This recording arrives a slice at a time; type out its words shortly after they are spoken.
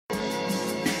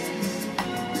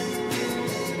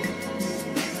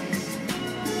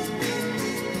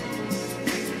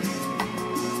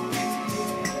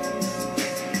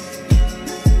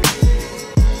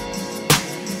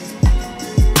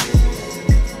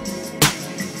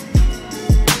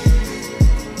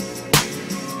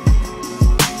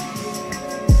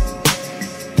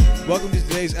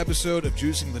today's episode of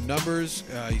Juicing the Numbers,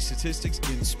 a Statistics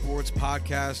in Sports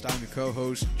podcast. I'm your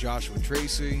co-host, Joshua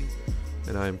Tracy.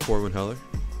 And I am Corwin Heller.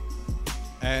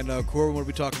 And Corwin, what are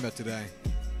we talking about today?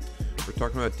 We're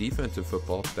talking about defensive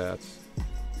football stats.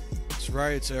 That's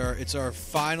right. It's our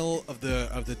final of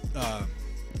the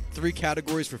three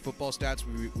categories for football stats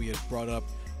we had brought up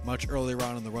much earlier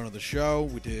on in the run of the show.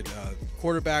 We did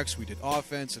quarterbacks, we did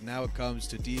offense, and now it comes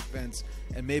to defense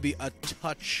and maybe a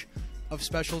touch of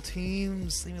special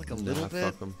teams, maybe like a little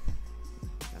bit.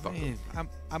 Fuck 'em.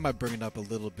 I might bring it up a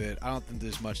little bit. I don't think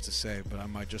there's much to say, but I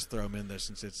might just throw them in there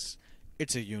since it's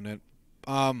a unit.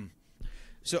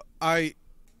 So I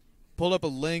pulled up a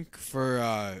link for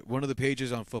one of the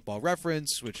pages on Football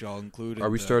Reference, which I'll include. Are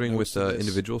we starting with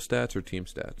individual stats or team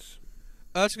stats?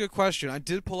 That's a good question. I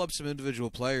did pull up some individual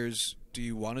players. Do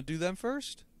you want to do them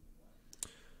first?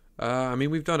 I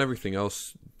mean, we've done everything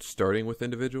else starting with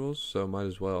individuals, so might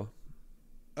as well.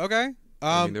 Okay.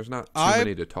 I mean, there's not too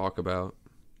many to talk about.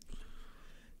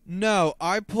 No,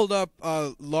 I pulled up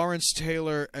Lawrence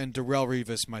Taylor and Darrelle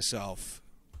Revis myself.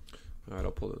 All right,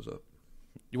 I'll pull those up.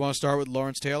 You want to start with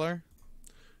Lawrence Taylor?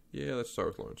 Yeah, let's start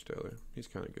with Lawrence Taylor. He's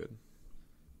kind of good.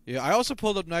 Yeah, I also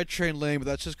pulled up Night Train Lane, but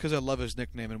that's just because I love his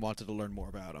nickname and wanted to learn more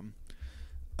about him.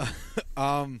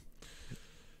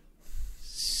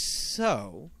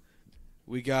 So,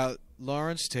 we got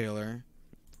Lawrence Taylor.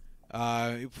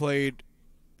 He played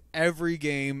every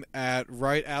game at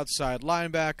right outside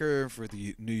linebacker for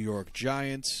the New York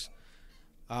Giants.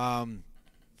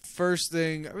 First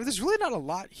thing, I mean, there's really not a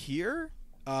lot here.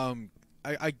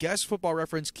 I guess Football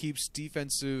Reference keeps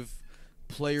defensive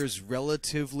players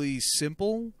relatively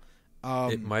simple.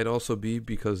 It might also be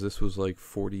because this was like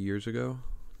 40 years ago.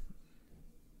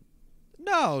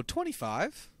 No,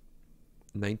 25.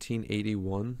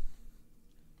 1981.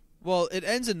 Well, it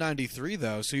ends in 93,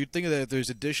 though, so you'd think that if there's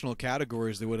additional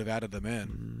categories, they would have added them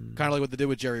in. Kind of like what they did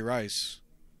with Jerry Rice.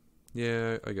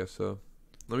 Yeah, I guess so.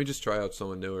 Let me just try out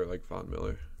someone newer like Von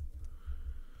Miller.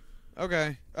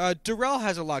 Okay. Darrelle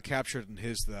has a lot captured in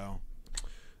his, though.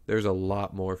 There's a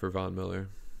lot more for Von Miller.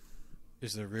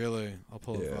 Is there really? I'll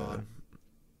pull it on.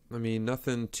 I mean,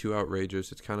 nothing too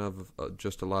outrageous. It's kind of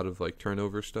just a lot of like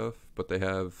turnover stuff, but they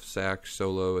have sacks,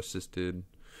 solo, assisted,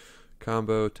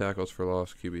 combo, tackles for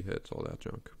loss, QB hits, all that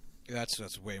junk.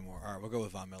 That's way more. All right, we'll go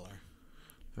with Von Miller.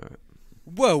 All right.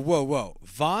 Whoa.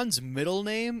 Von's middle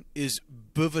name is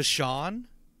Buvashan.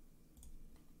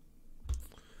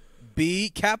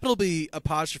 Capital B,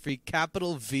 apostrophe,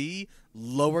 capital V,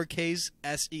 lowercase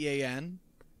SEAN.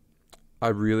 I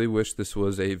really wish this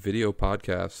was a video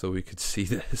podcast so we could see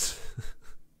this.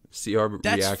 See our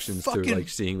reactions to like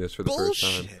seeing this for the first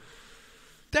time.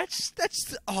 That's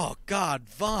oh God,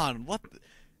 Von, what?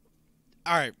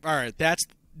 All right. That's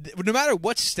no matter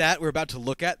what stat we're about to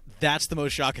look at. That's the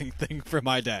most shocking thing for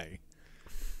my day.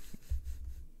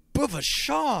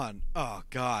 Buvashan. Oh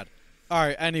God. All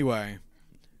right. Anyway.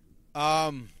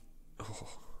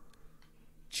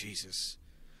 Jesus.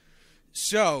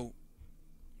 So,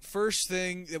 first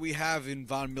thing that we have in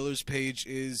Von Miller's page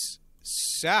is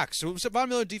sacks. So, was it Von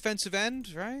Miller defensive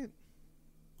end, right?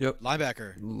 Yep.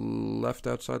 Linebacker. Left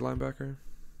outside linebacker.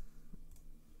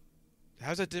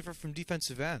 How's that different from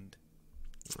defensive end?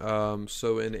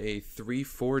 So in a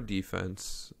 3-4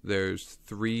 defense, there's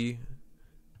 3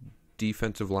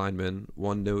 defensive linemen,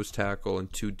 1 nose tackle,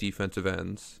 and 2 defensive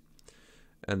ends.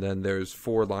 And then there's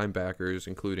 4 linebackers,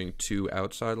 including 2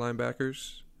 outside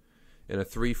linebackers. In a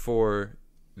 3-4,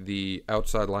 the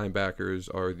outside linebackers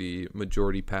are the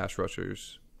majority pass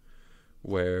rushers,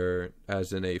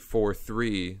 whereas in a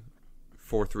 4-3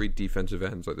 defensive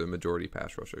ends are the majority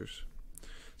pass rushers.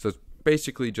 So it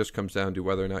basically just comes down to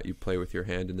whether or not you play with your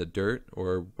hand in the dirt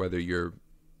or whether you're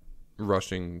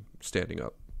rushing standing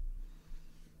up.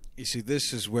 You see,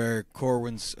 this is where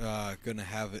Corwin's going to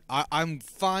have it. I'm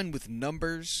fine with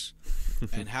numbers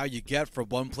and how you get from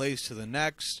one place to the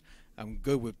next. I'm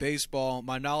good with baseball.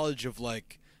 My knowledge of,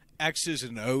 like, X's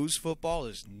and O's football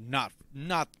is not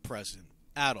present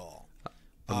at all.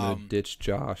 I'm going to ditch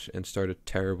Josh and start a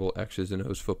terrible X's and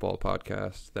O's football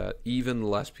podcast that even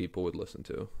less people would listen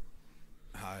to.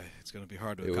 It's going to be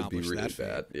hard to accomplish that. It would be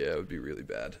really bad. Yeah, it would be really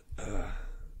bad.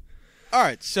 All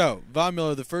right, so Von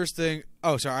Miller, the first thing.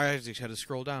 Oh, sorry, I actually had to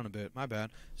scroll down a bit. My bad.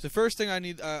 So the first thing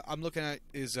I'm looking at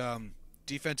is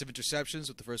defensive interceptions.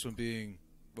 With the first one being,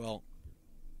 well,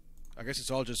 I guess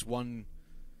it's all just one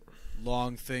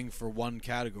long thing for one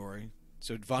category.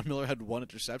 So Von Miller had 1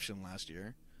 interception last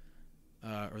year,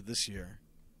 or this year.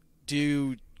 Do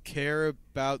you care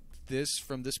about this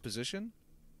from this position?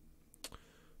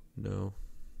 No.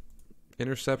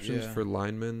 Interceptions for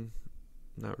linemen,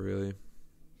 not really.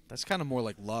 That's kind of more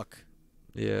like luck.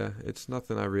 Yeah, it's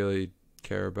nothing I really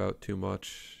care about too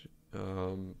much.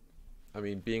 I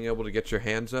mean, being able to get your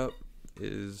hands up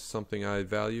is something I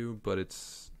value, but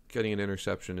it's getting an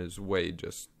interception is way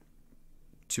just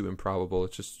too improbable.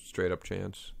 It's just straight up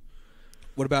chance.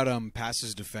 What about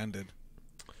passes defended?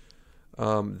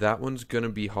 That one's gonna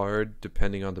be hard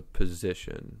depending on the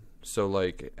position. So,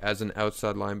 like, as an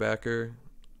outside linebacker,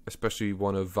 especially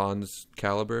one of Von's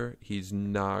caliber, he's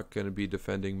not gonna be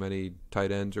defending many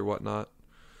tight ends or whatnot.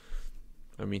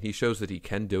 I mean, he shows that he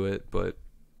can do it, but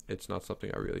it's not something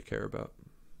I really care about.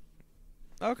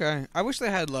 Okay, I wish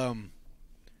they had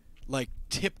like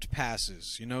tipped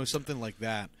passes, something like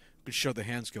that, could show the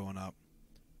hands going up.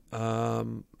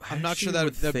 I'm not sure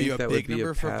that'd be a big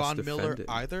number for Von Miller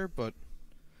either, but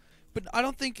I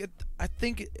don't think it. I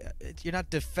think you're not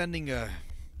defending a.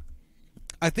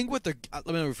 I think what they're. Let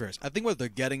me rephrase. I think what they're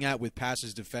getting at with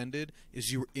passes defended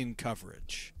is you're in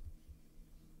coverage.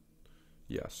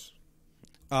 Yes.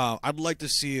 I'd like to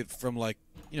see it from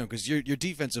because your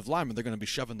defensive linemen, they're going to be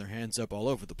shoving their hands up all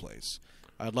over the place.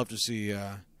 I'd love to see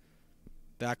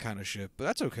that kind of shit, but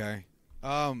that's okay.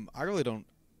 I really don't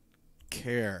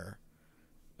care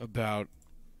about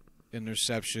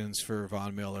interceptions for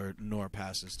Von Miller nor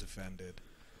passes defended.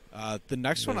 The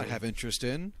next one I have interest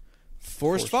in,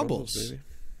 forced fumbles.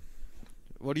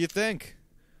 What do you think?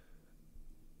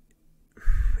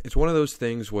 It's one of those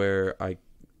things where I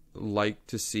like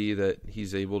to see that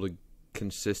he's able to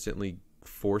consistently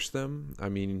force them. I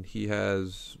mean, he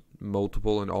has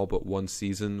multiple in all but one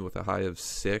season with a high of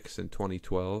 6 in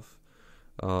 2012.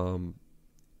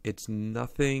 It's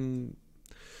nothing.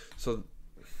 So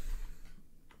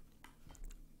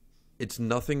it's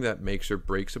nothing that makes or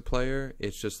breaks a player.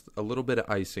 It's just a little bit of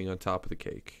icing on top of the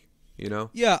cake,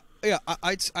 Yeah.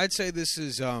 I'd say this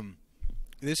is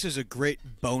a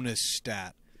great bonus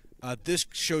stat. This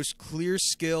shows clear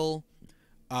skill.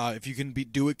 If you can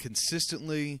do it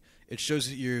consistently, it shows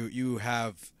that you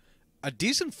have a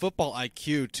decent football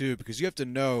IQ too, because you have to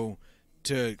know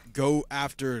to go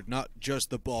after not just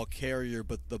the ball carrier,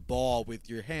 but the ball with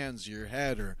your hands, your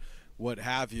head, or what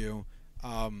have you.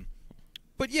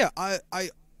 But yeah,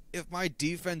 if my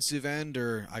defensive end,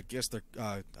 or I guess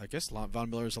Von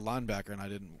Miller is a linebacker,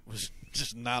 and was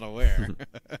just not aware.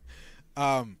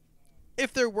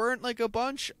 If there weren't a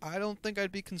bunch, I don't think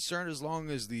I'd be concerned as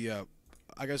long as the,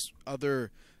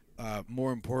 other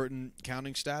more important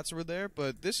counting stats were there.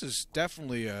 But this is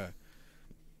definitely a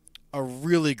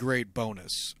really great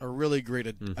bonus, a really great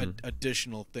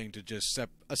additional thing to just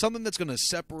something that's going to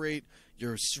separate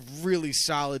your really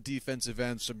solid defensive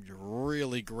ends from your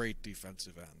really great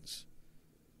defensive ends.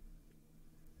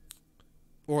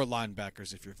 Or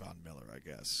linebackers if you're Von Miller, I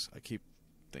guess. I keep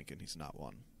thinking he's not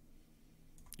one.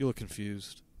 You look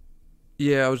confused.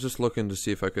 Yeah, I was just looking to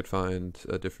see if I could find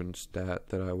a different stat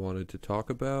that I wanted to talk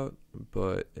about,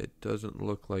 but it doesn't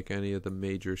look like any of the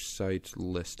major sites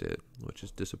listed, which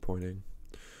is disappointing.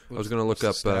 I was going to look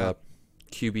up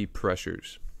QB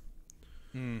pressures.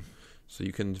 So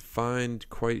you can find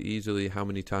quite easily how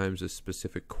many times a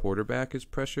specific quarterback is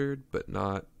pressured, but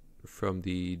not from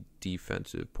the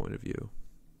defensive point of view.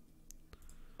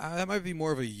 That might be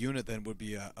more of a unit than would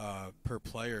be a per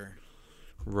player.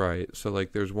 Right. So,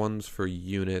 there's ones for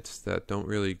units that don't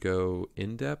really go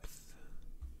in depth.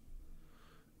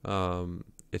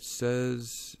 It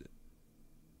says,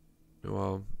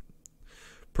 well,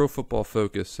 Pro Football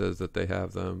Focus says that they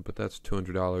have them, but that's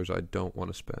 $200 I don't want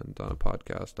to spend on a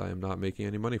podcast I am not making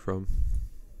any money from.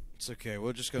 It's okay.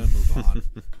 We're just going to move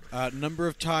on. Number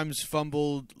of times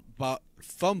fumbled,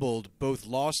 both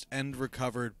lost and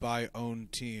recovered by own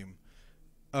team.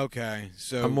 Okay,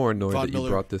 so I'm more annoyed that you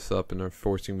brought this up and are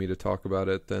forcing me to talk about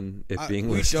it than it being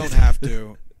listed. We don't have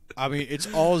to. I mean,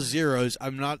 it's all zeros.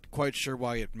 I'm not quite sure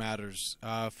why it matters.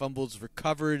 Fumbles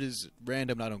recovered is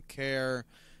random. I don't care.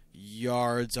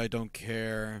 Yards, I don't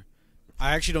care.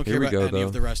 I actually don't care about any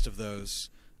of the rest of those.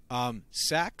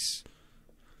 Sacks.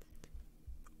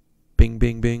 Bing,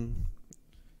 bing, bing.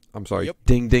 I'm sorry. Yep.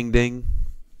 Ding, ding, ding.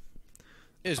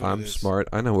 I'm smart.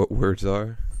 I know what words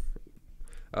are.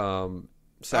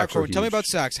 Sacks are huge. Tell me about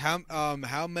sacks.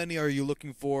 How many are you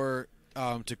looking for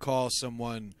to call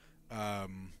someone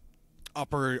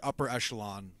upper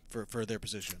echelon for their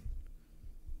position?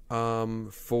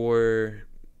 For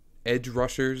edge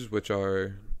rushers, which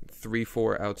are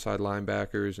 3-4 outside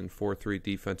linebackers and 4-3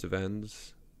 defensive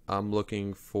ends, I'm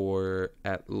looking for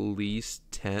at least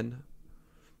 10.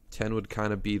 10 would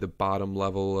kind of be the bottom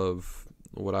level of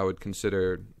what I would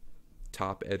consider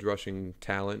top edge rushing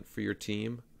talent for your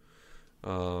team.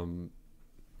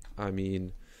 I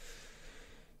mean,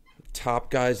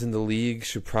 top guys in the league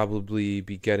should probably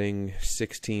be getting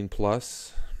 16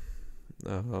 plus.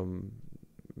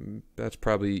 That's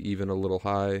probably even a little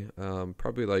high.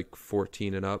 Probably like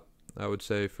 14 and up, I would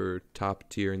say, for top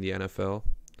tier in the NFL.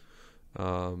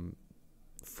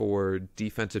 For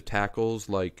defensive tackles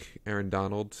like Aaron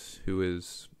Donald, who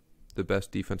is the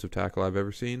best defensive tackle I've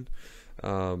ever seen,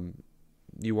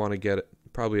 you want to get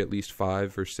probably at least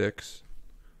 5 or 6.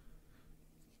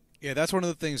 Yeah, that's one of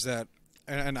the things that,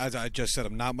 and as I just said,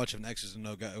 I'm not much of an X's and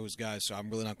O's guy, so I'm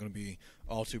really not going to be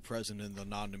all too present in the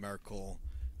non-numerical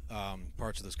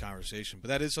parts of this conversation. But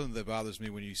that is something that bothers me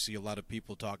when you see a lot of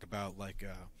people talk about, like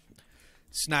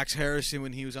Snacks Harrison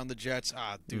when he was on the Jets.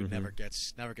 Dude never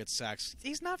gets sacks.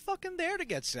 He's not fucking there to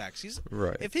get sacks.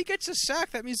 Right. If he gets a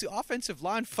sack, that means the offensive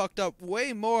line fucked up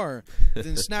way more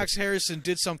than Snacks Harrison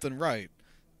did something right.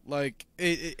 Like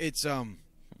it's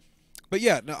But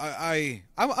yeah, no,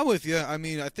 I'm with you. I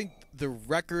mean, I think the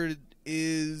record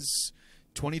is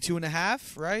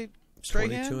 22.5, right?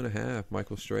 Strahan? 22.5,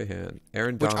 Michael Strahan.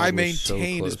 Aaron Which Donald I was so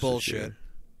maintain close is bullshit. this year.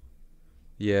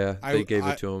 Yeah, they gave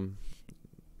it to him.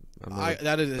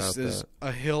 That is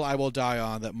a hill I will die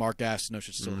on, that Mark Gastineau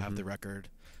should still have the record,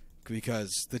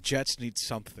 because the Jets need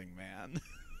something, man.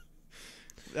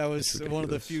 That was one of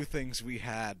the few things we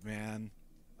had, man.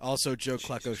 Also, Joe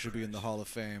Klecko should be in the Hall of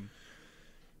Fame.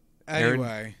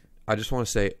 Anyway. I just want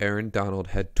to say Aaron Donald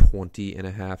had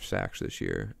 20.5 sacks this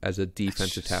year as a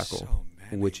defensive tackle,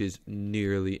 so which is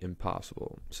nearly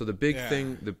impossible. So the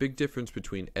big difference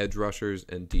between edge rushers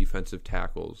and defensive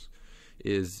tackles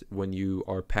is when you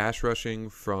are pass rushing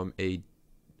from a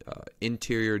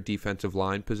interior defensive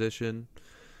line position,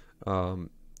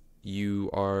 you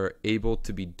are able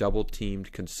to be double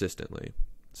teamed consistently.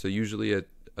 So usually a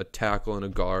tackle and a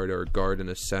guard, or a guard and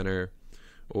a center,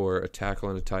 or a tackle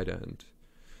and a tight end.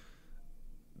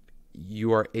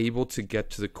 You are able to get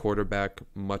to the quarterback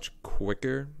much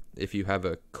quicker if you have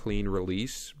a clean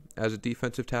release as a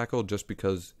defensive tackle, just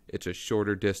because it's a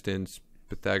shorter distance,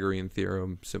 Pythagorean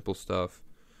theorem, simple stuff.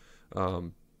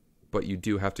 But you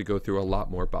do have to go through a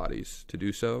lot more bodies to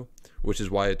do so, which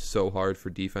is why it's so hard for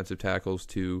defensive tackles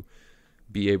to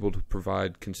be able to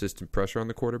provide consistent pressure on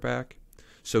the quarterback.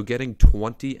 So getting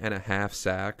 20.5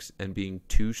 sacks and being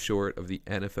too short of the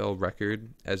NFL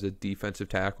record as a defensive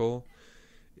tackle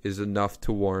is enough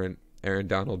to warrant Aaron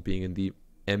Donald being in the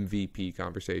MVP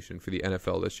conversation for the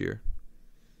NFL this year.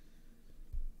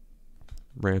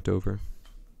 Rant over.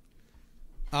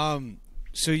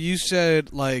 So you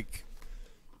said like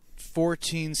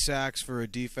 14 sacks for a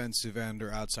defensive end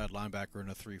or outside linebacker in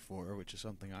a 3-4, which is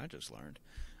something I just learned.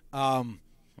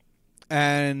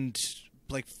 And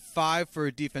like 5 for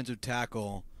a defensive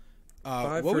tackle.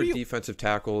 5 for a defensive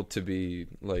tackle to be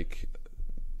like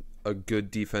a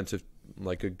good defensive,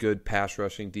 like a good pass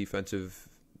rushing defensive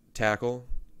tackle.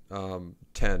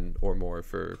 10 or more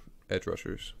for edge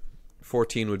rushers.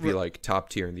 14 would be like top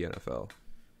tier in the NFL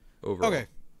overall. Okay.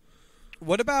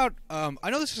 What about I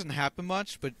know this doesn't happen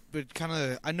much, but kind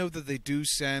of I know that they do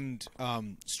send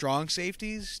strong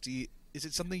safeties. Is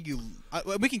it something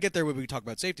we can get there when we talk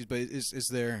about safeties, but is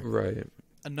there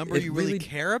a number you really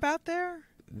care about there?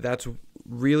 That's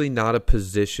really not a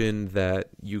position that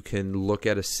you can look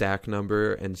at a sack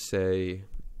number and say,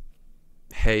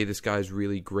 hey, this guy's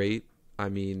really great. I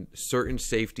mean, certain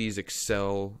safeties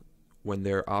excel when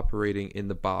they're operating in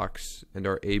the box and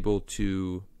are able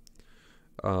to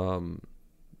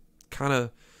kind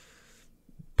of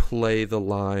play the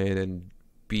line and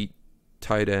beat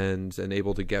tight ends and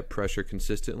able to get pressure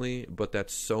consistently, but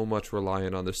that's so much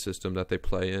reliant on the system that they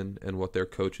play in and what their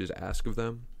coaches ask of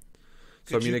them.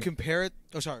 Could you compare it?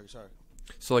 Oh, sorry.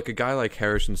 So like a guy like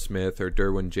Harrison Smith or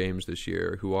Derwin James this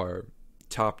year, who are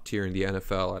top tier in the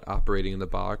NFL at operating in the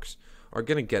box, are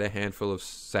going to get a handful of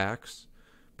sacks,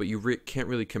 but you can't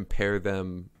really compare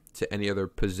them to any other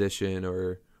position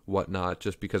or whatnot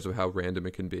just because of how random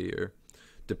it can be or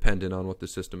dependent on what the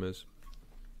system is.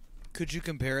 Could you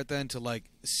compare it then to like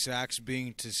sacks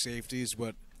being to safeties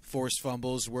what forced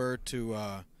fumbles were to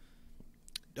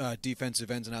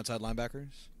defensive ends and outside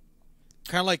linebackers?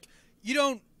 Kind of like you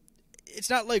don't. It's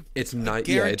not like it's a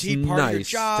guaranteed part of your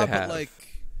job, to have. But like,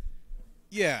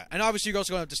 yeah, and obviously you're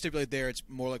also going to have to stipulate there. It's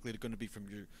more likely going to be from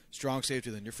your strong safety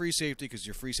than your free safety, because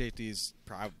your free safety is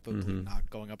probably not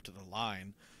going up to the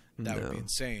line. That would be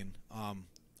insane. All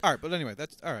right, but anyway,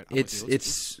 that's all right.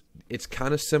 It's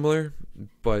kind of similar,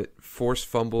 but forced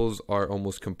fumbles are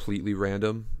almost completely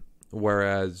random,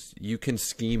 whereas you can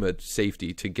scheme a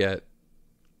safety to get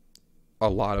a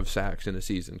lot of sacks in a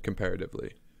season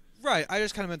comparatively. Right. I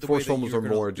just kind of meant the forced way that fumbles you're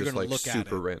are more just like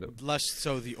super random. Less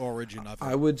so the origin of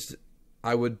it.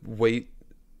 I would wait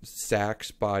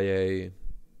sacks by a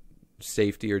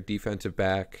safety or defensive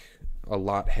back a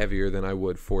lot heavier than I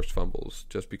would forced fumbles,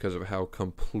 just because of how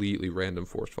completely random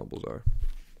forced fumbles are.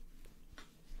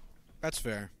 That's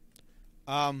fair.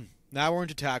 Now we're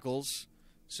into tackles.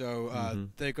 So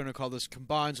they're going to call this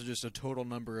combined, so just a total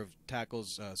number of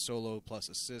tackles, solo plus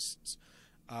assists.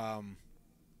 How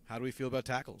do we feel about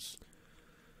tackles?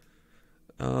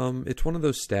 It's one of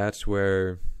those stats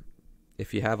where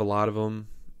if you have a lot of them,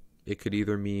 it could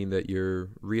either mean that you're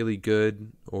really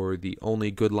good or the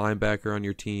only good linebacker on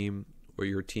your team, or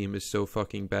your team is so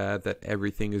fucking bad that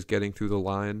everything is getting through the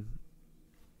line.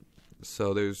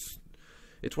 So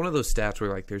it's one of those stats where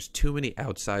like there's too many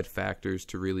outside factors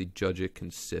to really judge it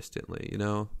consistently, you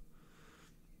know?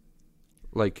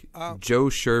 Like Joe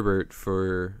Sherbert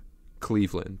for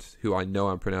Cleveland, who I know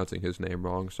I'm pronouncing his name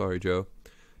wrong, sorry Joe,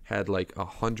 had like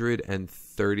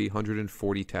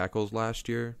 140 tackles last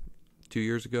year, 2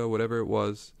 years ago, whatever it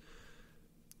was.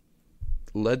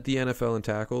 Led the NFL in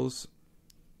tackles.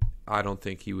 I don't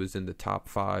think he was in the top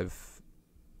 5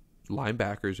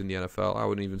 linebackers in the NFL. I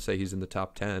wouldn't even say he's in the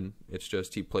top 10. It's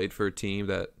just he played for a team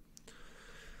that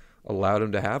allowed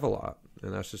him to have a lot,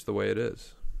 and that's just the way it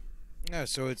is. Yeah,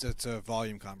 so it's a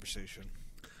volume conversation.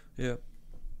 Yeah.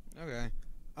 Okay.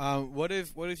 What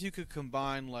if you could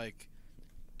combine like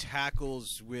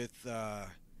tackles with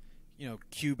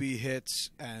QB hits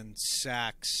and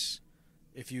sacks?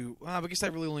 I guess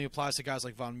that really only applies to guys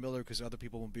like Von Miller because other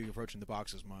people won't be approaching the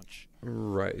box as much.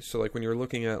 Right. So like when you're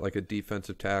looking at like a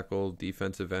defensive tackle,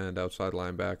 defensive end, outside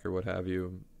linebacker, what have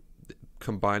you,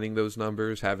 combining those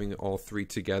numbers, having all three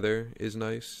together is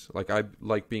nice. Like I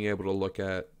like being able to look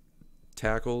at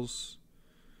tackles,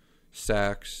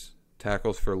 sacks,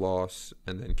 tackles for loss,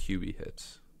 and then QB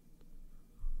hits.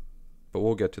 But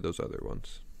we'll get to those other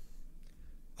ones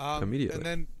immediately. And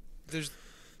then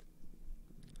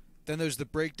there's the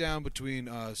breakdown between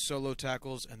solo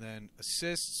tackles and then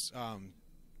assists.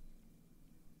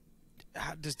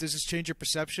 Does this change your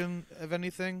perception of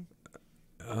anything?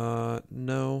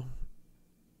 No.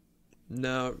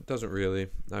 No, it doesn't really.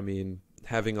 I mean,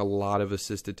 having a lot of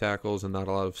assisted tackles and not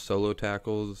a lot of solo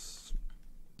tackles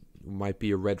might be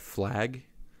a red flag,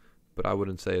 but I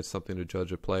wouldn't say it's something to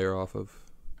judge a player off of.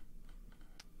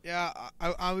 Yeah,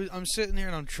 I'm sitting here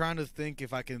and I'm trying to think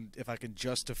if I can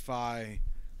justify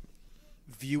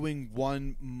viewing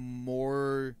one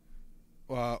more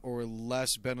or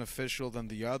less beneficial than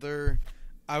the other.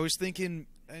 I was thinking,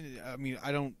 I mean,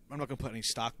 I'm not going to put any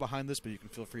stock behind this, but you can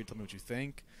feel free to tell me what you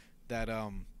think, that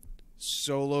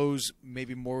solos may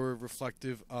be more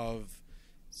reflective of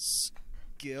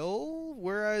skill,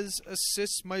 whereas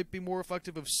assists might be more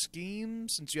reflective of scheme,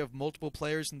 since you have multiple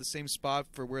players in the same spot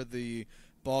for where the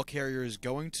ball carrier is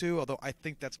going to, although I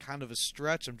think that's kind of a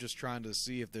stretch. I'm just trying to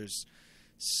see if there's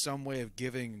some way of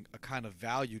giving a kind of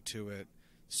value to it.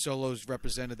 Solos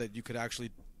represented that you could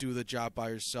actually do the job by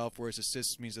yourself, whereas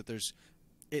assists means that there's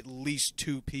at least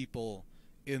 2 people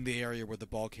in the area where the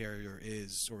ball carrier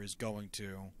is or is going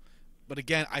to. But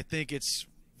again, I think it's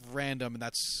random, and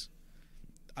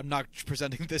I'm not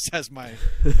presenting this as my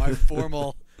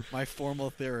formal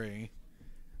theory.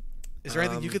 Is there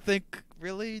anything you could think,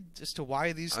 really, as to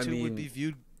why these two would be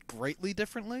viewed greatly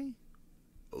differently?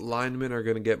 Linemen are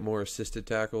going to get more assisted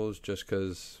tackles just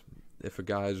because if a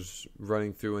guy's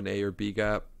running through an A or B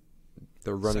gap,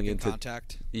 they're running into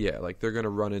contact. Yeah, like they're going to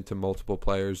run into multiple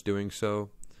players doing so.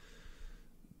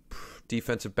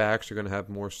 Defensive backs are going to have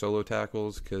more solo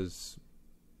tackles because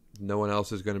no one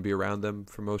else is going to be around them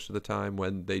for most of the time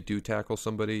when they do tackle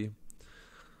somebody.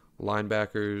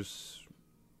 Linebackers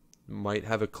might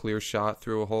have a clear shot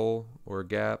through a hole or a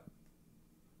gap.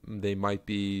 They might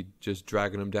be just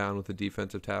dragging them down with a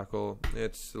defensive tackle.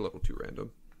 It's a little too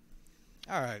random.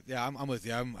 All right, yeah, I'm with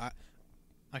you.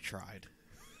 I tried.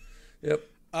 Yep.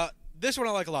 This one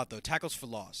I like a lot though. Tackles for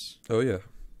loss. Oh yeah.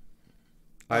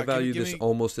 I value give this me...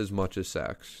 almost as much as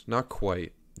sacks. Not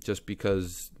quite, just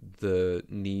because the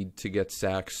need to get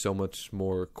sacks so much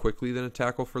more quickly than a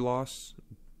tackle for loss.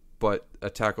 But a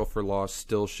tackle for loss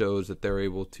still shows that they're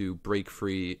able to break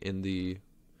free in the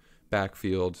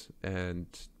backfield and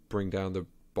bring down the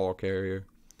ball carrier.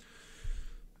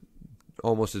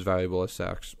 Almost as valuable as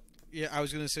sacks. Yeah, I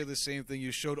was going to say the same thing.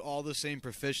 You showed all the same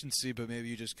proficiency, but maybe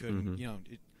you just couldn't,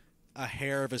 a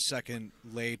hair of a second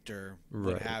late or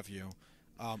what have you.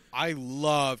 I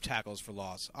love tackles for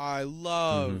loss. I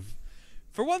love,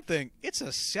 for one thing, it's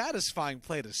a satisfying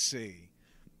play to see.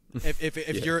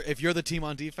 If you're the team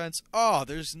on defense,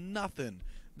 there's nothing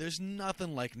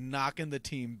like knocking the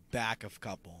team back a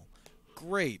couple.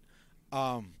 Great.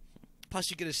 Plus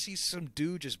you get to see some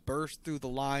dude just burst through the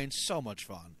line. So much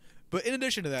fun. But in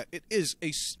addition to that, it is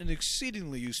an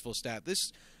exceedingly useful stat.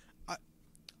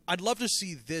 I'd love to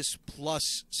see this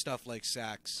plus stuff like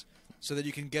sacks, so that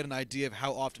you can get an idea of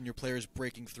how often your player is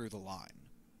breaking through the line.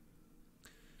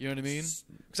 You know what I mean?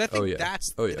 Because I think that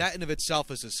in and of itself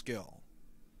is a skill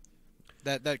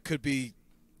that could be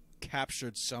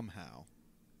captured somehow.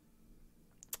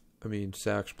 I mean,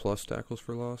 sacks plus tackles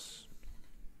for loss.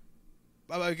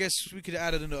 I guess we could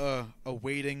add it into a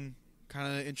weighting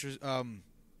kind of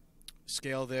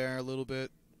scale there a little bit.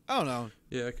 I don't know.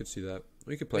 Yeah, I could see that.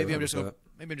 We could play around with that.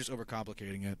 Maybe I'm just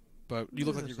overcomplicating it. But you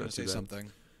look like you're going to say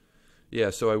something. Yeah,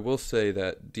 so I will say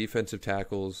that defensive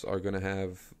tackles are going to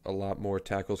have a lot more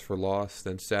tackles for loss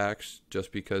than sacks,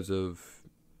 just because of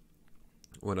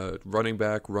when a running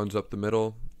back runs up the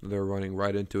middle, they're running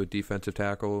right into a defensive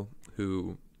tackle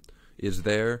who is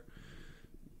there.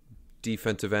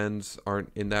 Defensive ends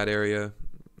aren't in that area.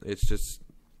 It's just,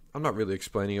 I'm not really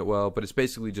explaining it well, but it's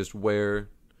basically just where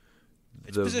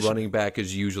the running back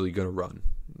is usually going to run.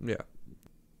 Yeah.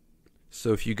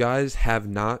 So if you guys have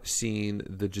not seen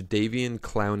the Jadeveon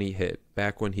Clowney hit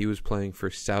back when he was playing for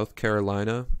South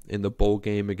Carolina in the bowl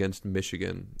game against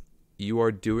Michigan, you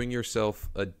are doing yourself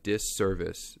a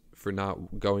disservice for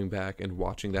not going back and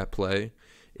watching that play.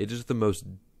 It is the most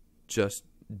just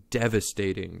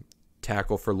devastating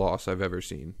tackle for loss I've ever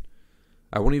seen.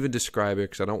 I won't even describe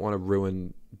it because I don't want to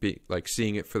ruin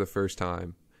seeing it for the first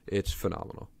time. It's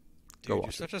phenomenal. Dude,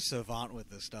 you're such a savant with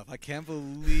this stuff. I can't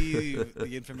believe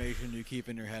the information you keep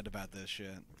in your head about this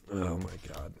shit. Oh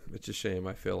my god. It's a shame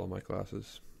I fail all my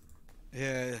classes.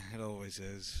 Yeah, it always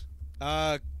is.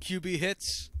 QB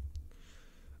hits.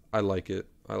 I like it.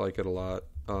 I like it a lot.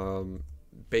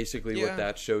 Basically what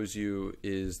that shows you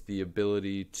is the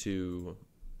ability to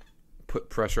put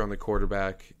pressure on the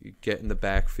quarterback, get in the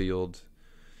backfield.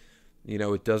 You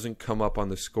know, it doesn't come up on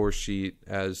the score sheet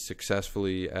as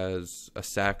successfully as a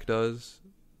sack does,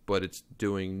 but it's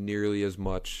doing nearly as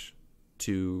much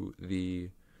to the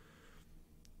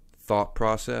thought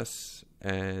process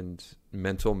and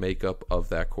mental makeup of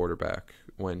that quarterback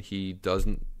when he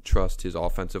doesn't trust his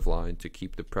offensive line to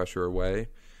keep the pressure away,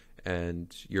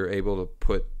 and you're able to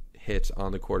put hits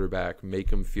on the quarterback,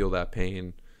 make him feel that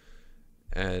pain,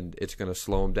 and it's going to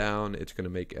slow him down. It's going to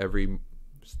make every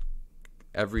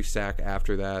sack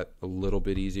after that a little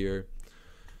bit easier.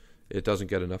 It doesn't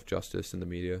get enough justice in the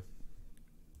media.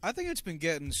 I think it's been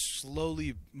getting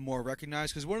slowly more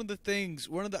recognized because one of the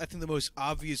I think the most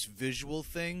obvious visual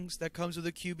things that comes with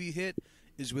a QB hit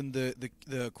is when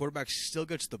the quarterback still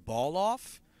gets the ball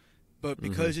off, but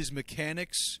because his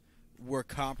mechanics were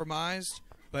compromised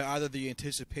by either the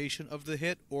anticipation of the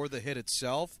hit or the hit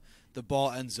itself, the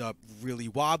ball ends up really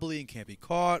wobbly and can't be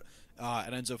caught.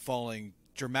 It ends up falling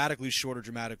dramatically short or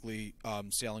dramatically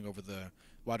sailing over the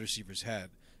wide receiver's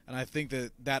head. And I think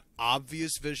that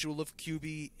obvious visual of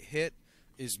QB hit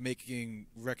is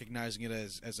recognizing it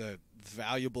as a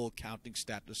valuable counting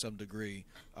stat to some degree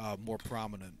more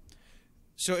prominent.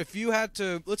 So if you had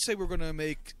to, let's say we're going to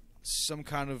make some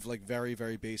kind of like very,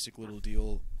 very basic little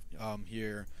deal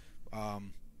here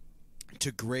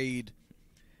to grade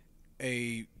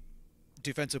a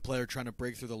defensive player trying to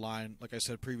break through the line. Like I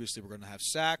said previously, we're going to have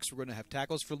sacks, we're going to have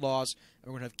tackles for loss,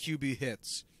 and we're going to have QB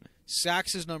hits.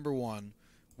 Sacks is number one.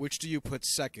 Which do you put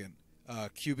second,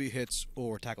 QB hits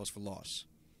or tackles for loss?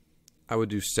 I would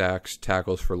do sacks,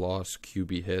 tackles for loss,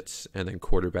 QB hits, and then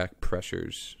quarterback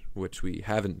pressures, which we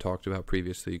haven't talked about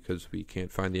previously because we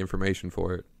can't find the information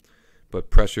for it. But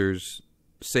pressures,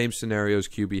 same scenarios,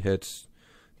 QB hits,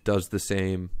 does the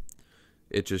same.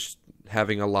 It just,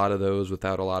 having a lot of those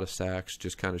without a lot of sacks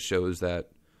just kind of shows that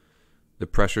the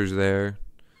pressure's there,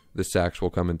 the sacks will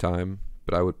come in time,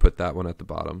 but I would put that one at the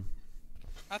bottom.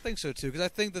 I think so too, because I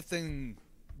think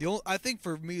I think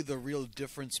for me the real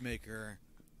difference maker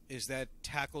is that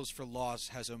tackles for loss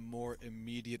has a more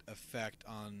immediate effect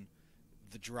on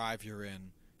the drive you're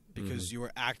in, because you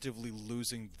are actively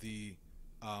losing the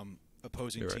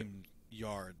opposing team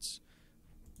yards.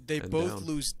 They both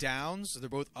lose downs, so they're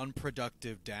both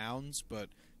unproductive downs, but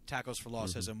tackles for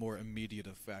loss has a more immediate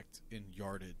effect in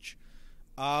yardage.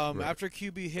 After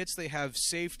QB hits, they have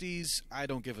safeties. I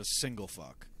don't give a single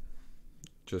fuck.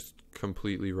 Just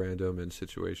completely random and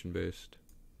situation based.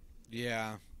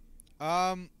 Yeah.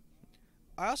 I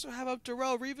also have up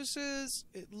Darrelle Revis's.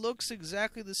 It looks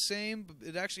exactly the same, but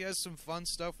it actually has some fun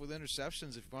stuff with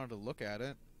interceptions if you wanted to look at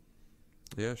it.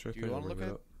 Yeah, sure. Do you want to look at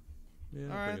it?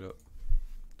 Yeah, I'll bring it up.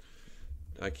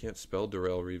 I can't spell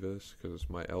Darrelle Revis because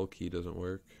my L key doesn't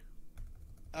work.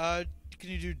 Can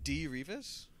you do D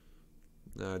Revis?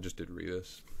 No, I just did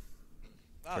Revis.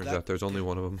 Oh, Turns out there's only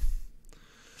one of them.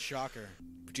 Shocker.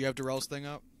 Do you have Darrell's thing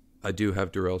up? I do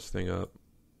have Darrell's thing up.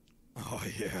 Oh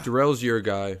yeah. Darrell's your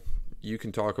guy. You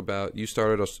can talk about. You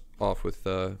started us off with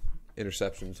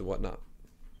interceptions and whatnot.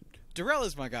 Darrell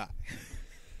is my guy.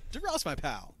 Darrell's my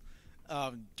pal.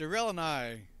 Darrell and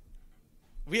I,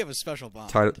 we have a special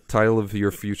bond. Title of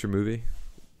your future movie?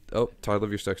 Oh, title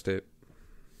of your sex tape.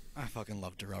 I fucking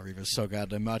love Darrelle Revis so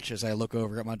goddamn much as I look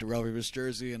over at my Darrelle Revis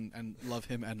jersey and love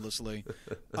him endlessly.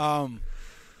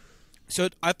 So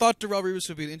I thought Darrelle Revis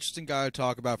would be an interesting guy to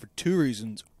talk about for two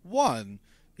reasons. One,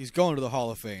 he's going to the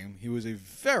Hall of Fame. He was a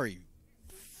very,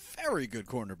 very good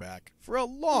cornerback for a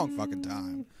long fucking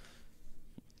time.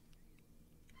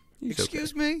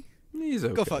 Excuse me? He's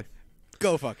okay.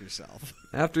 Go fuck yourself.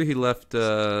 After he left,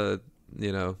 New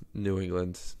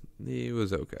England, he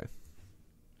was okay.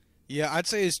 Yeah, I'd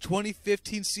say his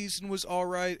 2015 season was all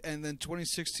right, and then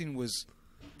 2016 was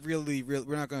really. We're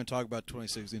not going to talk about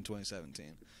 2016,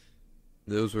 2017.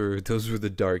 Those were the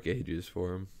dark ages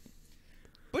for him.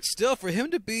 But still, for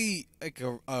him to be like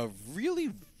a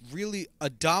really, really a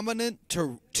dominant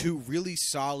to really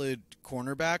solid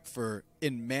cornerback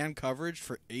in man coverage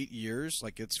for 8 years,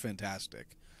 like it's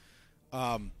fantastic.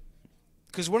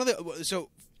 Because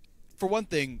for one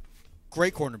thing,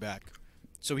 great cornerback.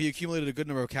 So he accumulated a good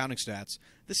number of counting stats.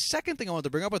 The second thing I wanted to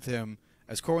bring up with him,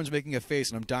 as Corwin's making a face,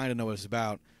 and I'm dying to know what it's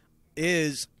about,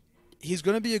 is he's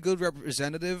going to be a good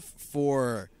representative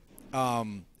for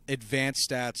advanced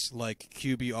stats like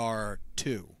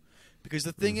QBR2. Because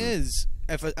the thing is,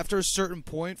 after a certain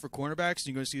point for cornerbacks,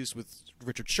 you're going to see this with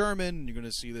Richard Sherman, you're going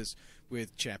to see this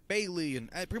with Champ Bailey,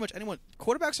 and pretty much anyone,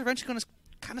 quarterbacks are eventually going to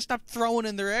kind of stop throwing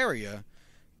in their area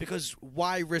because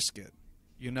why risk it,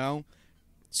 you know?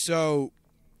 So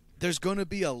there's going to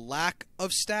be a lack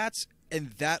of stats,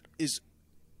 and that is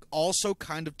also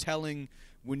kind of telling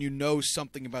when you know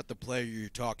something about the player you're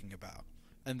talking about.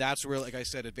 And that's where, like I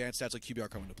said, advanced stats like QBR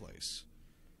come into place.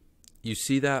 You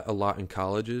see that a lot in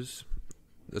colleges,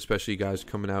 especially guys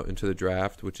coming out into the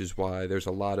draft, which is why there's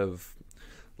a lot of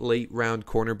late-round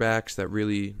cornerbacks that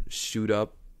really shoot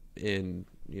up in,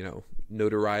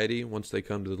 notoriety once they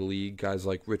come to the league. Guys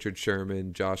like Richard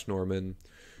Sherman, Josh Norman,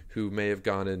 who may have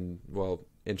gone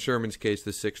in Sherman's case,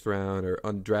 the 6th round, or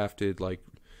undrafted like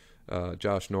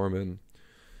Josh Norman.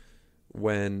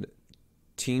 When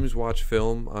teams watch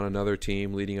film on another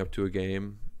team leading up to a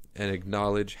game and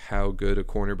acknowledge how good a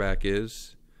cornerback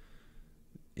is,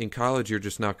 in college you're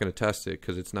just not going to test it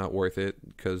because it's not worth it,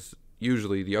 because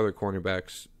usually the other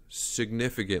cornerback's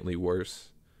significantly worse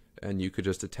and you could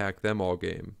just attack them all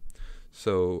game.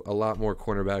 So a lot more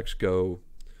cornerbacks go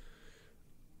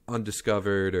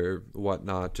undiscovered or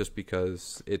whatnot just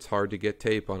because it's hard to get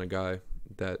tape on a guy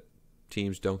that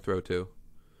teams don't throw to.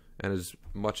 And as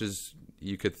much as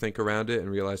you could think around it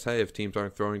and realize, hey, if teams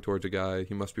aren't throwing towards a guy,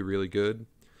 he must be really good,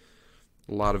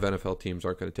 a lot of NFL teams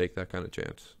aren't going to take that kind of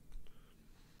chance.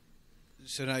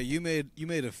 So now you made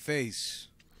a face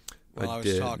while I was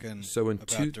did. talking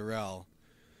about Darrell.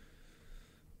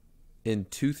 In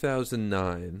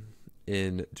 2009,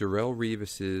 in Darrelle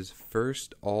Revis's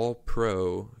first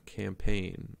All-Pro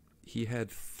campaign, he had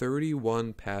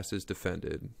 31 passes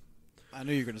defended. I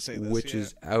knew you were going to say this. Which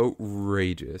is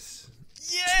outrageous.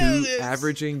 Yeah,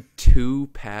 averaging 2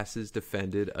 passes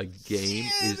defended a game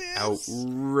is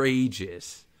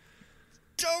outrageous.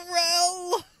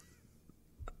 Darrell!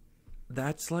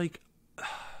 That's like...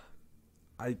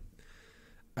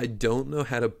 I don't know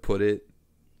how to put it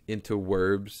into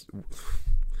words.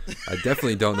 I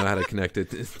definitely don't know how to connect it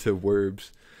to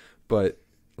words. But,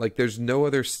 like, there's no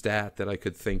other stat that I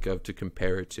could think of to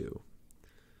compare it to.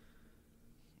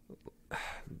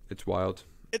 It's wild.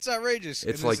 It's outrageous.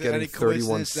 It's like getting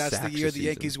 31 sacks. That's the year the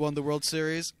Yankees won the World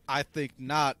Series. I think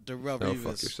not. Darrelle Revis,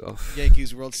 fuck yourself.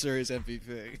 Yankees World Series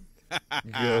MVP.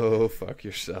 Go fuck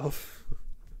yourself.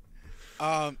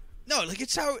 No, like his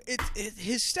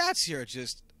stats here are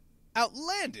just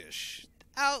outlandish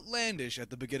at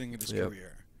the beginning of his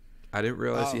career. I didn't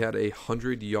realize he had a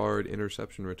 100-yard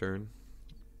interception return.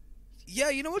 Yeah,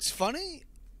 you know what's funny?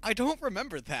 I don't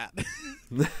remember that.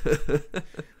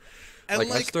 And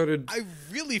I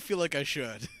really feel like I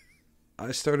should.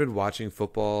 I started watching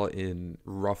football in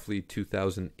roughly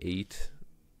 2008.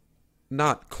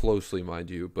 Not closely, mind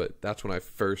you, but that's when I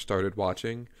first started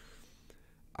watching.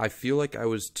 I feel like I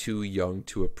was too young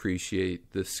to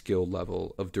appreciate the skill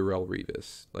level of Darrelle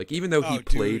Revis. Like, even though he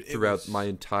played throughout my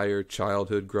entire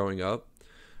childhood growing up,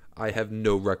 I have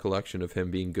no recollection of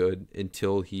him being good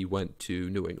until he went to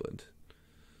New England.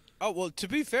 Oh, well, to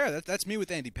be fair, that's me with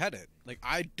Andy Pettitte. Like,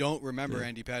 I don't remember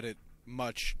Andy Pettitte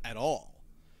much at all.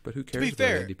 But who cares about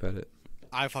Andy Pettitte?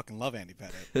 I fucking love Andy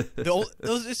Pettitte.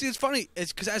 It's funny.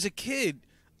 It's because as a kid,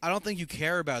 I don't think you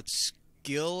care about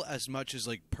skill as much as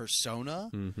like persona.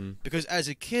 Mm-hmm. Because as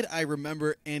a kid, I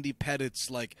remember Andy Pettit's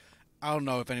like, I don't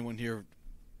know if anyone here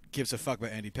gives a fuck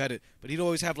about Andy Pettit, but he'd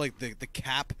always have like the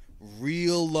cap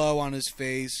real low on his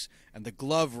face and the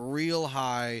glove real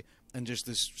high and just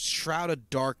this shroud of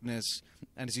darkness.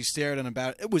 And as he stared at him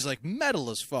about it was like metal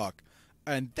as fuck.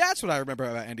 And that's what I remember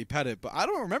about Andy Pettit. But I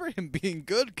don't remember him being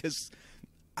good because,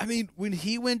 I mean, when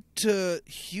he went to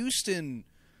Houston,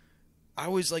 I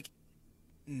was like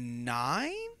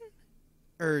 9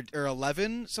 or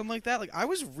 11, something like that. Like I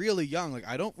was really young. Like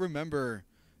I don't remember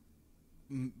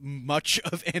much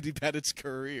of Andy Pettit's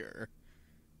career.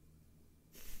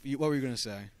 What were you going to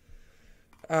say?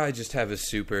 I just have a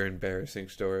super embarrassing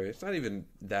story. It's not even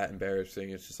that embarrassing.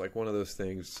 It's just like one of those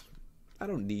things I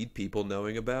don't need people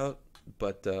knowing about.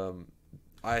 But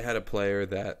I had a player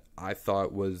that I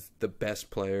thought was the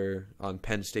best player on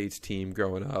Penn State's team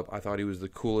growing up. I thought he was the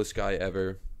coolest guy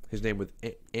ever. His name was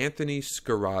Anthony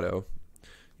Scarato.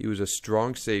 He was a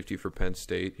strong safety for Penn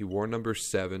State. He wore number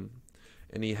 7,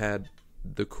 and he had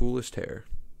the coolest hair.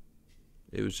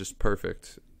 It was just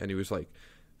perfect. And he was like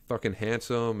fucking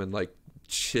handsome and like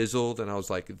chiseled, and I was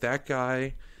like, that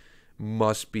guy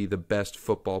must be the best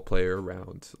football player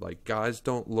around. Like, guys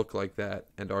don't look like that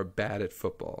and are bad at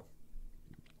football.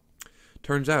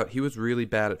 Turns out he was really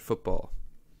bad at football.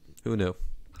 Who knew?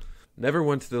 Never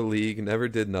went to the league, never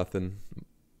did nothing.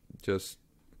 Just,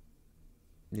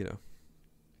 you know.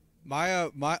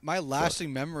 My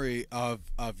lasting memory of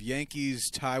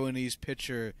Yankees Taiwanese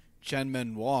pitcher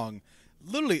Chen-Men Wong,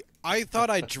 literally, I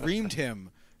thought I dreamed him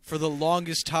for the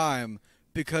longest time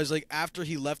because, like, after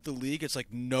he left the league, it's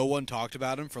like no one talked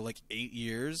about him for like 8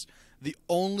 years. The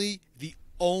only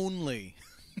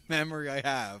memory I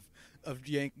have of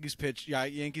Yankees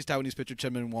Taiwanese pitcher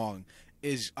Chen-Men Wong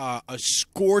is a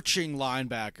scorching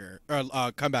linebacker or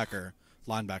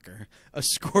linebacker, a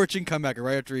scorching comebacker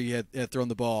right after he had thrown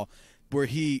the ball, where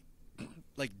he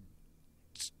like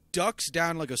ducks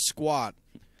down like a squat,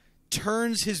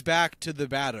 turns his back to the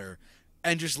batter,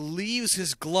 and just leaves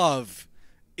his glove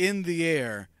in the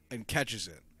air and catches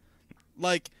it.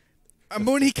 Like,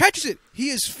 when he catches it, he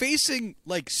is facing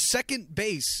like second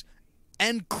base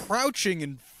and crouching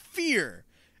in fear,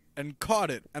 and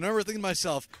caught it. And I remember thinking to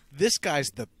myself, this guy's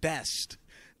the best.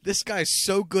 This guy's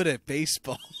so good at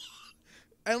baseball.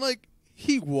 And, like,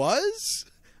 he was,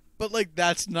 but, like,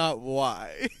 that's not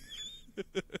why.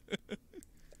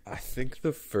 I think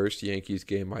the first Yankees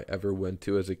game I ever went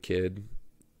to as a kid,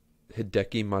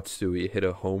 Hideki Matsui hit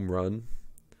a home run.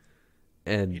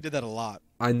 And he did that a lot.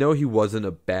 I know he wasn't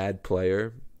a bad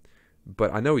player,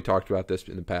 but I know we talked about this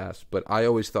in the past, but I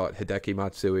always thought Hideki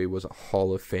Matsui was a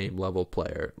Hall of Fame level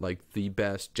player, like the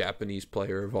best Japanese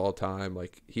player of all time.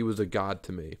 Like, he was a god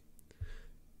to me.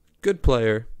 Good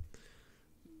player.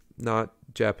 Not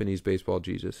Japanese baseball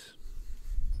Jesus.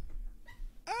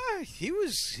 He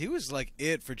was like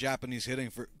it for Japanese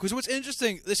hitting. Because what's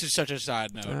interesting, this is such a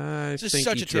side note. I this think is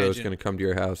such a Ichiro's tangent. going to come to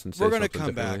your house and say We're going to something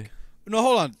come differently. back. No,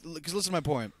 hold on, because listen to my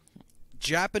point.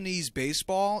 Japanese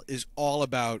baseball is all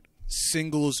about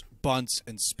singles, bunts,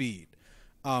 and speed.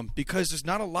 Because there's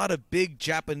not a lot of big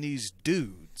Japanese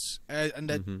dudes. And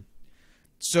that,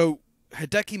 so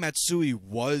Hideki Matsui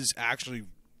was actually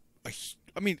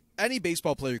any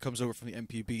baseball player who comes over from the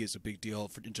MPB is a big deal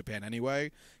in Japan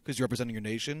anyway, because you're representing your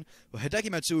nation. But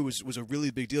Hideki Matsui was a really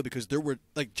big deal because there were,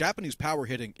 like, Japanese power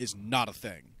hitting is not a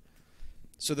thing.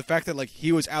 So the fact that, like,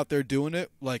 he was out there doing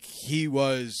it, like, he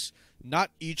was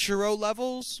not Ichiro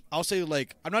levels. I'll say,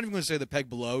 like, I'm not even going to say the peg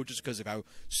below just because of how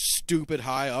stupid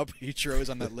high up Ichiro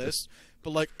is on that list. But,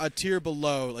 like, a tier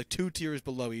below, like 2 tiers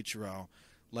below Ichiro.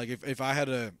 Like,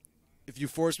 if you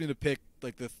forced me to pick,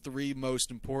 like, the 3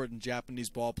 most important Japanese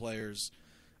ball players,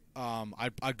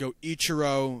 I'd go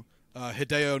Ichiro,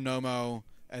 Hideo Nomo,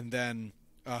 and then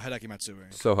Hideki Matsui.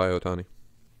 Shohei Ohtani.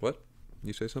 What?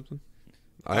 You say something?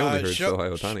 I only heard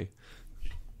Shohei Ohtani.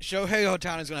 Shohei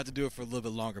Ohtani is going to have to do it for a little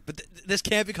bit longer. But this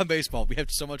can't become baseball. We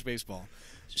have so much baseball.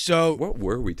 So what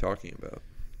were we talking about?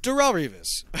 Darrelle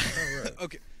Revis. Oh, right.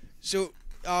 Okay. So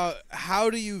how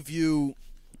do you view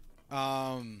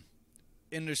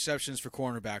interceptions for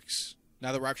cornerbacks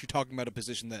now that we're actually talking about a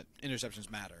position that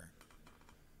interceptions matter?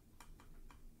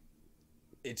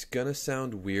 It's going to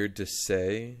sound weird to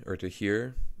say or to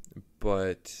hear,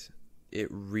 but it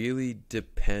really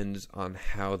depends on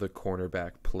how the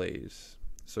cornerback plays.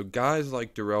 So guys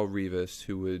like Darrelle Revis,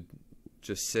 who would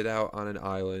just sit out on an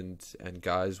island and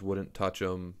guys wouldn't touch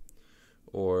him,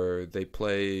 or they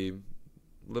play a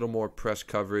little more press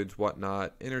coverage,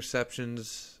 whatnot,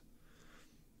 interceptions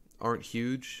aren't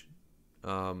huge.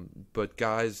 But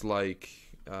guys like,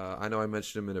 I know I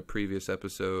mentioned him in a previous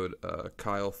episode,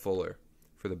 Kyle Fuller.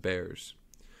 for the Bears,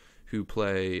 who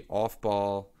play off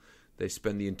ball. They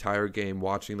spend the entire game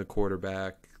watching the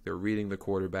quarterback. They're reading the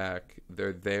quarterback.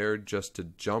 They're there just to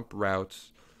jump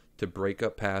routes, to break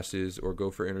up passes, or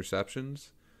go for interceptions.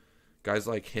 Guys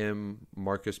like him,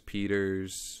 Marcus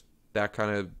Peters, that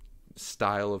kind of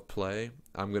style of play,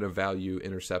 I'm going to value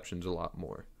interceptions a lot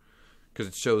more because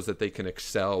it shows that they can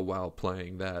excel while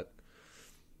playing that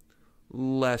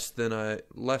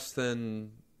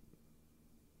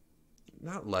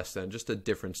just a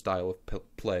different style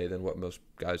of play than what most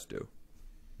guys do.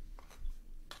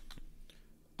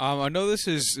 I know this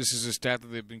is a stat that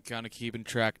they've been kind of keeping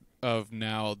track of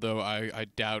now, though I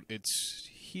doubt it's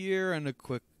here, and a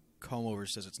quick comb over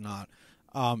says it's not.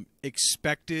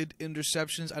 Expected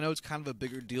interceptions. I know it's kind of a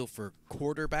bigger deal for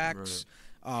quarterbacks,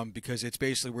 because it's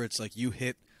basically where it's like you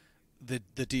hit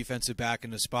the defensive back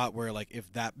in a spot where, like,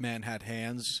 if that man had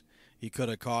hands, he could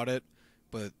have caught it,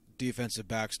 but defensive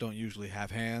backs don't usually have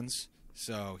hands,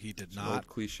 so he did not. Old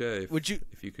cliche.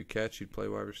 If you could catch, you'd play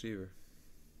wide receiver.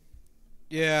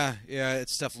 Yeah,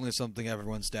 it's definitely something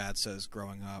everyone's dad says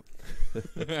growing up.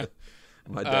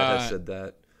 My dad has said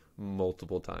that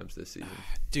multiple times this season.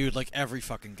 Dude, like every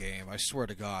fucking game, I swear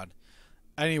to God.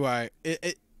 Anyway,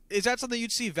 is that something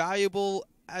you'd see valuable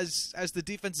as the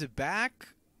defensive back?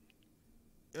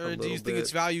 Or do you think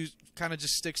its value kind of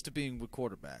just sticks to being with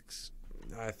quarterbacks?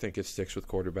 I think it sticks with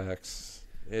quarterbacks.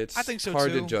 I think so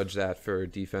hard too. to judge that for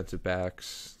defensive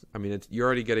backs. I mean, you're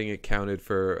already getting it counted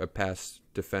for a pass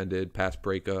defended, pass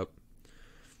breakup.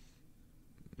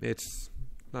 It's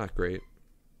not great.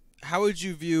 How would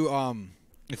you view,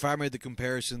 if I made the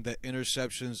comparison that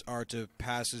interceptions are to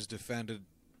passes defended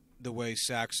the way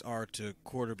sacks are to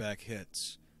quarterback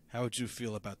hits? How would you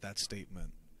feel about that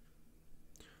statement?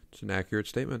 It's an accurate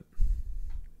statement.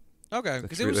 Okay,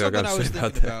 because it really was something I was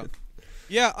thinking about.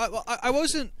 Yeah, I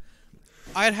wasn't.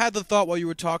 I had the thought while you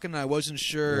were talking, and I wasn't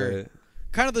sure. Right.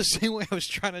 Kind of the same way I was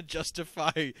trying to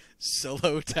justify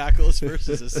solo tackles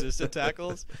versus assisted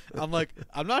tackles. I'm like,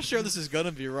 I'm not sure this is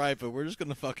gonna be right, but we're just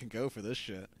gonna fucking go for this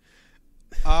shit.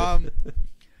 I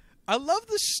love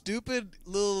the stupid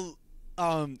little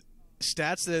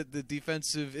stats that the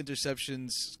defensive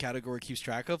interceptions category keeps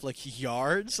track of, like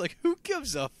yards. Like, who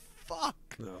gives a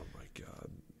fuck? Oh my god.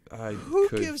 I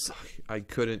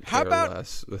couldn't How care about,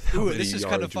 less with how many this is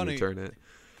yards kind of you funny. return it.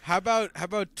 How about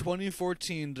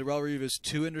 2014 Darrelle Revis,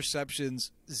 2 interceptions,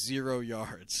 0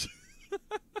 yards.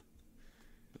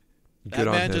 Good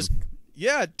on him.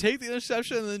 Take the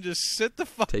interception and then just sit the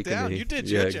fuck Take a down. knee. You did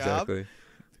Yeah, your job. exactly.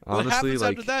 What Honestly, happens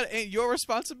like, after that ain't your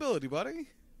responsibility, buddy.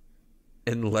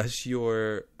 unless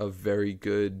you're a very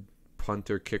good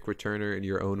punter, kick returner in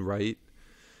your own right,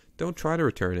 don't try to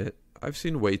return it. I've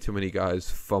seen way too many guys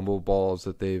fumble balls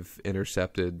that they've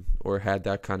intercepted or had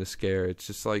that kind of scare. It's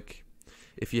just like,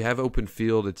 if you have open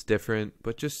field, it's different,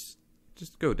 but just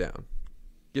go down.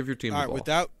 Give your team the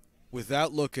ball.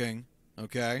 Without looking,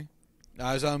 okay?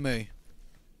 Eyes on me.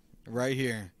 Right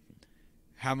here.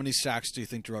 How many sacks do you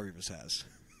think Darrelle Revis has?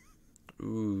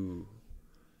 Ooh.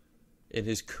 In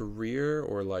his career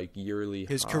or like yearly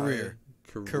His high? career.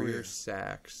 Career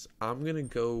sacks. I'm going to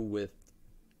go with,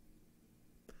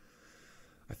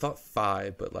 I thought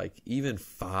 5, but like even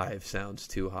 5 sounds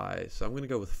too high. So I'm going to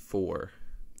go with 4.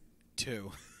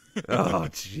 2. Oh,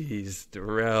 jeez,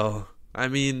 Darrelle. I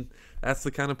mean, that's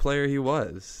the kind of player he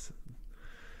was.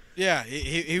 Yeah,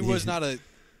 he was not a...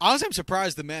 Honestly, I'm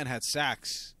surprised the man had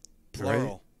sacks.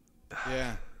 Plural. Right?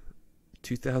 Yeah.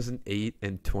 2008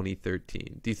 and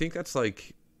 2013. Do you think that's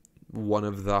like one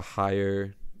of the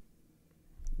higher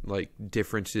like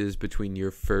differences between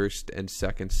your first and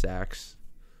second sacks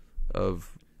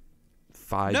of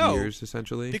 5 years,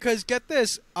 essentially? Because get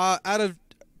this, out of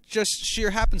just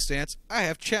sheer happenstance, I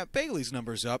have Champ Bailey's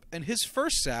numbers up, and his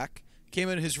first sack came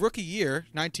in his rookie year,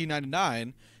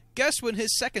 1999. Guess when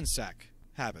his second sack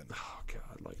happened? Oh,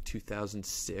 God, like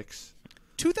 2006?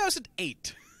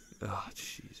 2008. Oh,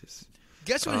 Jesus.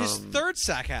 Guess when his third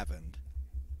sack happened?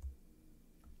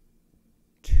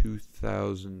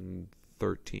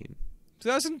 2013.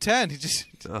 2010. He just...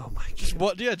 Oh, my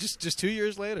God. Just 2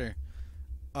 years later.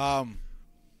 Yeah,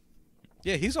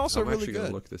 he's also really good. I'm actually going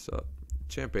to look this up.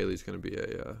 Champ Bailey's going to be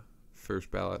a first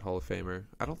ballot Hall of Famer.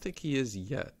 I don't think he is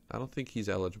yet. I don't think he's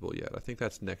eligible yet. I think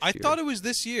that's next year. I thought it was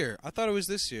this year.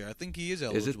 I think he is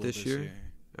eligible. Is it this year?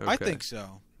 Okay. I think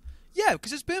so. Yeah,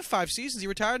 because it's been 5 seasons. He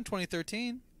retired in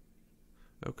 2013.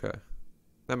 Okay.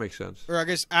 That makes sense. Or I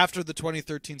guess after the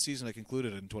 2013 season, I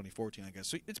concluded in 2014, I guess.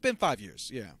 So it's been 5 years,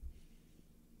 yeah.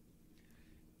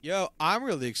 Yo, I'm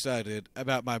really excited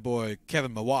about my boy,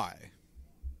 Kevin Mawai.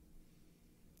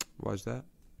 Why is that?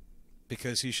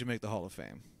 Because he should make the Hall of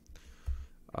Fame.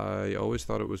 I always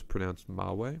thought it was pronounced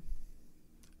Mawe.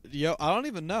 Yo, I don't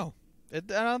even know. I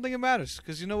don't think it matters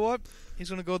because you know what? He's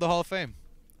gonna go to the Hall of Fame.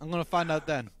 I'm gonna find out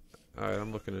then. All right,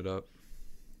 I'm looking it up.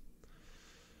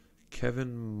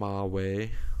 Kevin Mawe,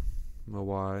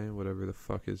 whatever the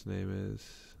fuck his name is.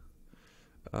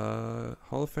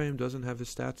 Hall of Fame doesn't have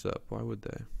his stats up. Why would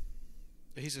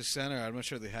they? He's a center. I'm not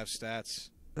sure they have stats.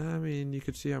 I mean, you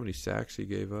could see how many sacks he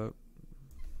gave up.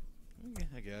 Yeah,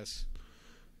 I guess.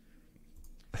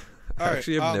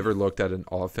 Actually, I've never looked at an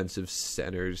offensive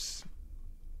center's.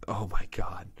 Oh my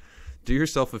god. Do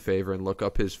yourself a favor and look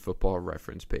up his Football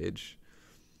Reference page.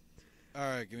 All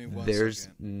right, give me one There's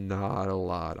second. not a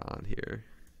lot on here.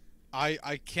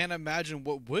 I can't imagine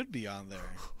what would be on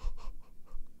there.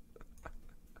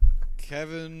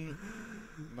 Kevin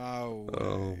Maui.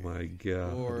 Oh my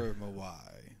god. Or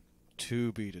Mawai.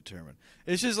 To be determined.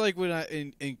 It's just like when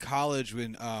in college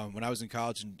when I was in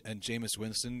college and Jameis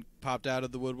Winston popped out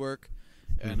of the woodwork,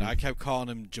 and I kept calling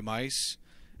him Jameis,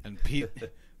 and Pete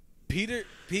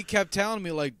kept telling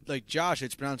me like Josh,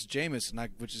 it's pronounced Jameis, and I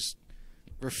would just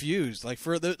refuse. Like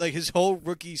for his whole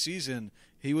rookie season,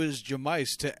 he was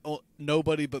Jameis to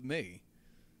nobody but me.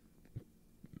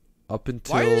 Up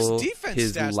until why is defense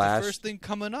his stats last, the first thing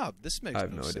coming up? This makes I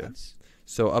have no no sense. idea.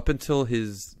 So up until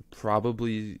his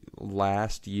probably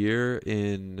last year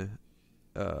in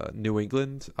New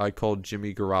England, I called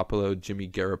Jimmy Garoppolo Jimmy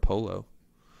Garoppolo.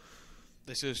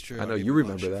 This is true. I know give you him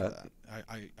remember lunch for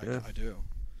that. I do.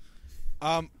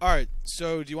 All right.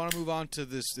 So, do you want to move on to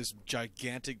this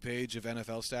gigantic page of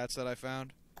NFL stats that I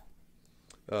found?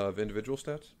 Of individual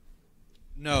stats?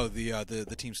 No,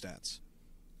 the team stats.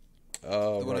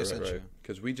 Oh, The one I right. sent you.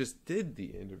 Because we just did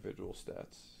the individual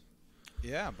stats.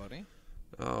 Yeah, buddy.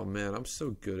 Oh man, I'm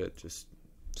so good at just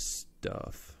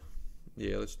stuff.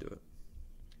 Yeah, let's do it.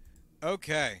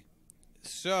 Okay.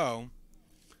 So,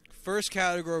 first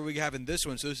category we have in this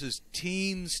one. So this is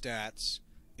team stats.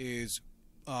 Is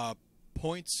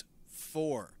points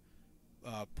for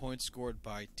points scored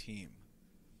by team.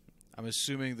 I'm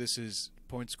assuming this is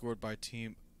points scored by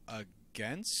team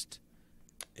against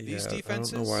these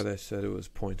defenses. I don't know why they said it was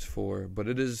points for, but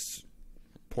it is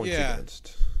points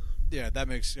against. Yeah, that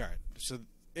makes all right. So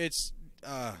it's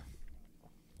a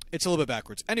little bit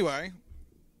backwards. Anyway,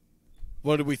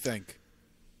 what did we think?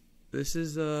 This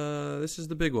is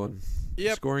the big one.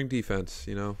 Yep. Scoring defense,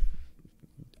 you know.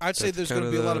 I'd say That's there's going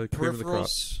to be a lot of cream of the crop.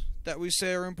 peripherals that we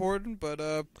say are important, but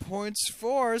points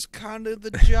for is kind of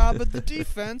the job of the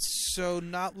defense, so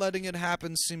not letting it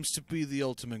happen seems to be the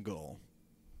ultimate goal.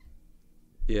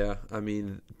 Yeah, I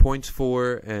mean, points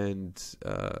for and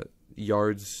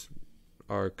yards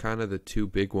are kind of the two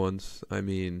big ones. I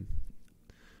mean,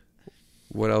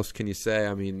 what else can you say?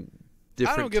 I mean,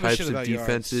 different types of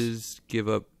defenses give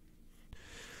up.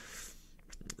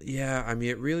 Yeah, I mean,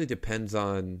 it really depends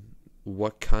on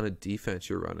what kind of defense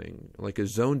you're running. Like a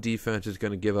zone defense is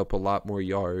going to give up a lot more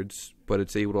yards, but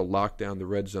it's able to lock down the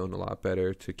red zone a lot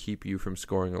better to keep you from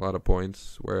scoring a lot of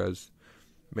points. Whereas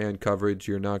man coverage,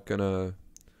 you're not going to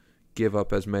give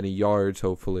up as many yards,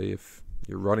 hopefully, if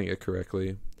you're running it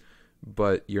correctly,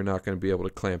 but you're not going to be able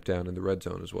to clamp down in the red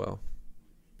zone as well.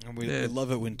 And we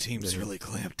love it when teams really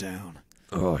clamp down.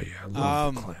 Oh, yeah, I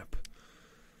love the clamp.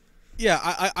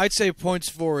 Yeah, I'd say points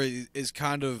for is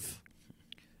kind of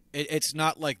it's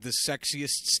not like the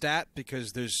sexiest stat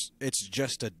because it's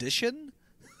just addition,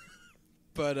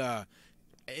 but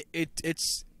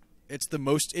it's the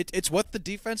most it's what the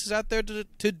defense is out there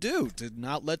to do, to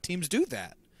not let teams do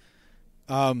that.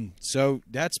 So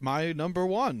that's my number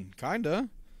one, kinda.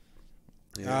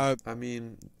 Yeah, I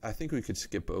mean, I think we could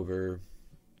skip over.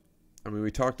 I mean, we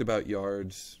talked about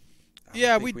yards.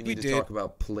 Yeah, we need to did talk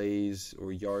about plays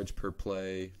or yards per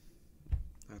play.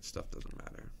 That stuff doesn't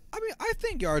matter. I mean, I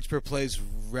think yards per play is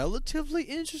relatively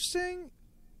interesting.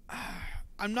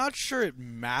 I'm not sure it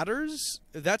matters.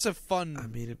 That's a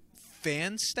fun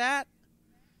fan stat.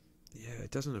 Yeah,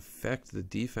 it doesn't affect the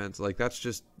defense. Like, that's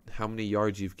just how many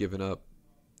yards you've given up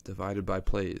divided by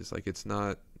plays. Like, it's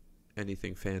not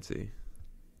anything fancy.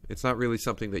 It's not really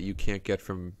something that you can't get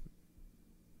from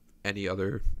any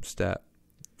other stat.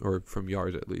 Or from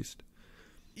yards, at least.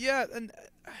 Yeah, and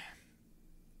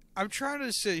I'm trying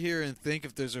to sit here and think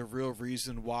if there's a real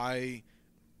reason why,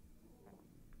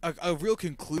 a real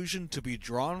conclusion to be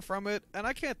drawn from it, and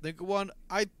I can't think of one.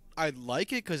 I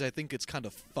like it because I think it's kind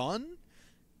of fun,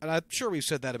 and I'm sure we've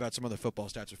said that about some other football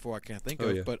stats before. I can't think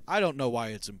of, yeah. But I don't know why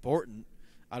it's important.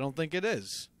 I don't think it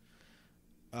is.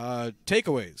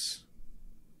 Takeaways.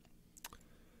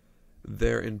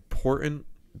 They're important,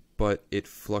 but it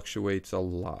fluctuates a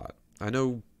lot. I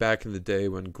know back in the day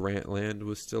when Grantland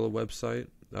was still a website,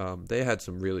 they had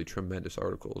some really tremendous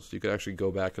articles. You could actually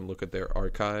go back and look at their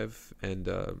archive and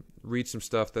read some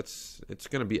stuff it's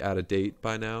going to be out of date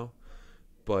by now,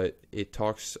 but it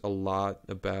talks a lot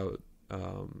about,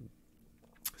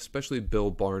 especially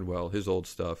Bill Barnwell, his old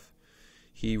stuff.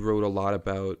 He wrote a lot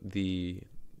about the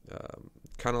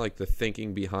kind of like the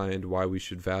thinking behind why we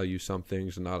should value some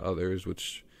things and not others,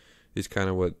 which is kind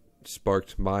of what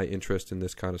sparked my interest in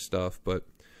this kind of stuff. But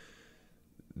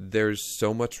there's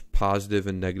so much positive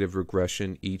and negative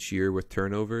regression each year with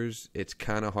turnovers. It's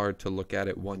kind of hard to look at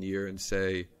it one year and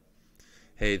say,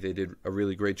 hey, they did a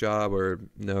really great job, or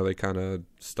no, they kind of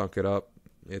stunk it up.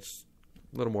 It's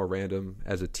a little more random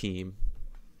as a team.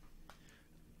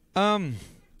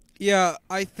 Yeah,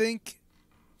 I think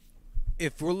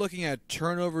if we're looking at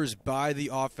turnovers by the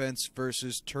offense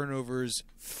versus turnovers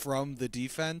from the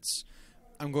defense,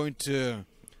 I'm going to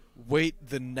weight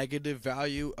the negative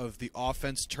value of the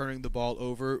offense turning the ball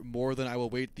over more than I will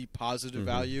weight the positive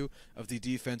value of the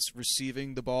defense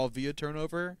receiving the ball via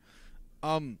turnover.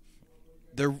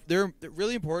 They're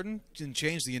really important and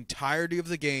change the entirety of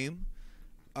the game.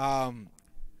 As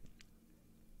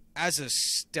a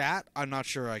stat, I'm not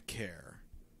sure I care.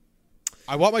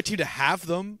 I want my team to have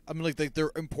them. I mean, like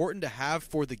they're important to have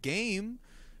for the game.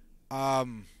 But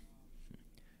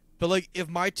like if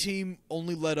my team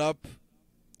only let up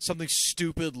something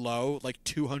stupid low, like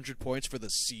 200 points for the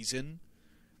season,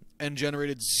 and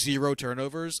generated 0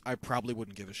 turnovers, I probably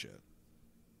wouldn't give a shit.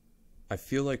 I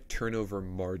feel like turnover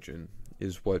margin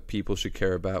is what people should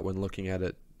care about when looking at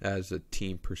it as a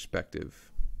team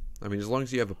perspective. I mean, as long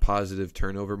as you have a positive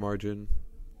turnover margin.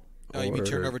 You mean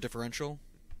turnover differential?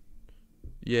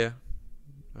 Yeah.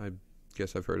 I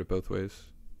guess I've heard it both ways.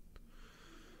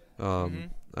 I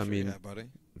mean, yeah, buddy.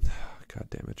 God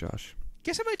damn it, Josh.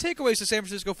 Guess how many takeaways the San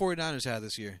Francisco 49ers had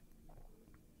this year?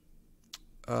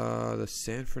 The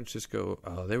San Francisco,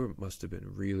 must have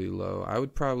been really low. I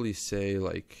would probably say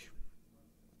like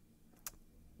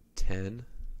 10.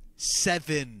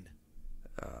 7.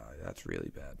 That's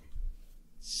really bad.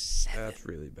 7. That's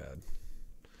really bad.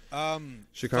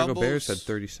 Chicago fumbles. Bears had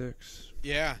 36.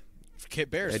 Yeah.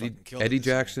 Bears fucking killed Eddie it this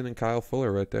year. Jackson and Kyle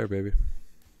Fuller right there, baby.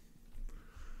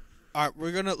 All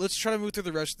right, let's try to move through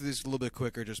the rest of these a little bit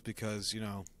quicker, just because I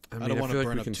don't want to feel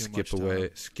burn like up we too can much time.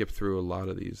 skip through a lot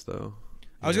of these though.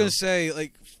 I was gonna say,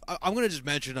 like, I'm gonna just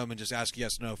mention them and just ask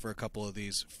yes, no for a couple of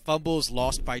these. Fumbles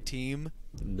lost by team.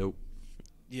 Nope.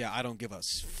 Yeah, I don't give a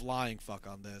flying fuck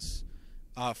on this.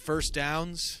 First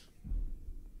downs.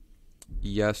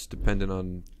 Yes, dependent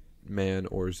on man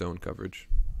or zone coverage.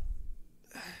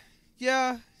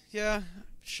 Yeah,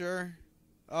 sure.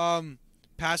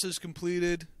 Passes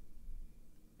completed.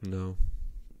 No.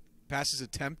 Passes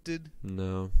attempted.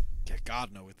 No. Yeah,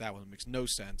 God, no, with that one. It makes no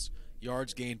sense.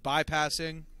 Yards gained by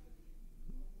passing.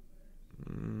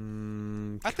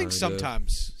 I think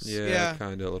sometimes. Yeah,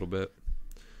 kind of a little bit.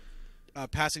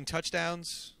 Passing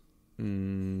touchdowns.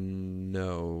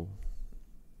 No.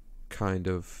 Kind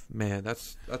of. Man,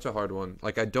 that's a hard one.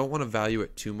 Like, I don't want to value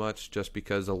it too much just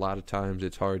because a lot of times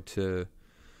it's hard to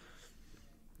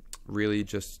really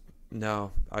just...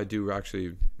 No, I do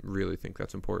actually really think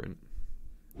that's important.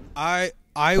 I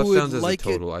Touchdowns would as like a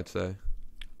total, I'd say.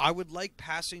 I would like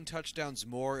passing touchdowns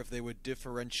more if they would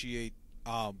differentiate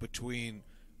between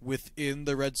within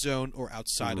the red zone or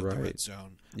outside of the red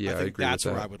zone. Yeah, I think agree that's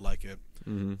with where that. I would like it.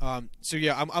 Mm-hmm. So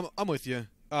yeah, I'm with you.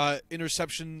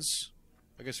 Interceptions,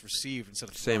 I guess received instead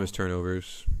of Same thrown. as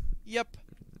turnovers. Yep.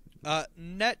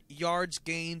 Net yards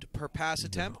gained per pass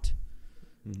attempt.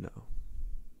 No.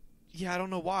 Yeah, I don't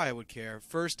know why I would care.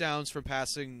 First downs from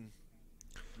passing.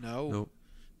 No. Nope.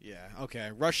 Yeah.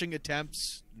 Okay. Rushing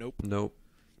attempts. Nope. Nope.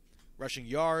 Rushing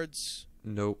yards.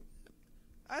 Nope.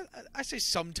 I say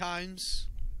sometimes.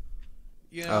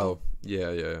 You know. Oh,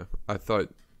 yeah. I thought...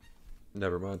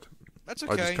 Never mind. That's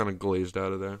okay. I just kind of glazed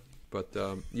out of there. But,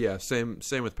 yeah, same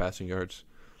with passing yards.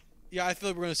 Yeah, I feel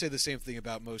like we're going to say the same thing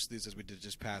about most of these as we did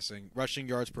just passing. Rushing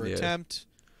yards per attempt.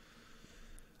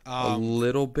 A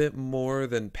little bit more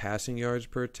than passing yards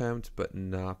per attempt, but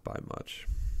not by much.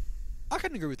 I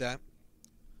can agree with that.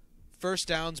 First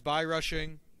downs by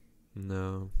rushing.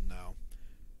 No.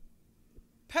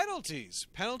 Penalties.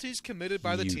 Penalties committed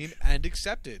by the Huge. team and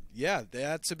accepted. Yeah,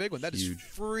 that's a big one. That is Huge.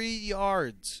 free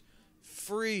yards.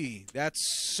 Free. That's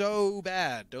so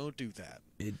bad. Don't do that.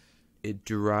 It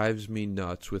drives me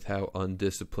nuts with how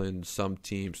undisciplined some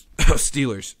teams,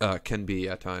 Steelers, can be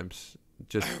at times.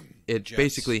 Just it Jets.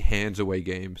 basically hands away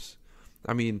games.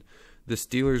 I mean, the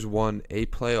Steelers won a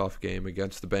playoff game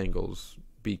against the Bengals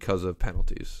because of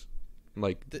penalties.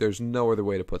 Like, there's no other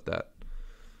way to put that.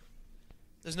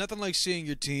 There's nothing like seeing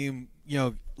your team,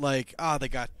 like, they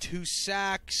got 2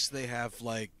 sacks, they have,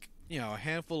 like, a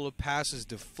handful of passes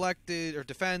deflected or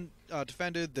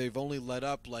defended. They've only let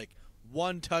up, like,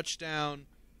 1 touchdown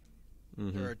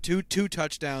or two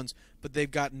touchdowns, but they've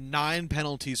got 9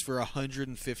 penalties for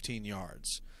 115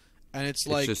 yards. And it's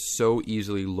like... It's just so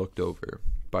easily looked over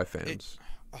by fans.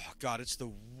 Oh, God, it's the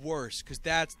worst, because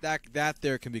that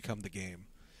there can become the game.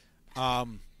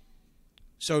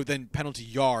 So then penalty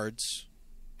yards...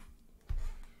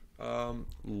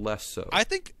 Less so. I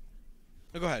think...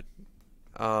 Oh, go ahead.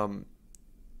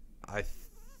 I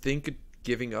think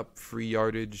giving up free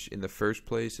yardage in the first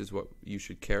place is what you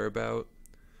should care about.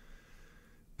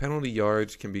 Penalty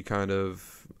yards can be kind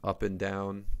of up and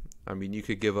down. I mean, you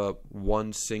could give up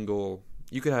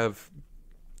you could have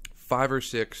 5 or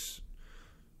 6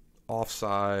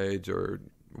 offsides or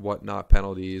whatnot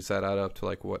penalties that add up to,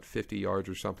 like, 50 yards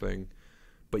or something.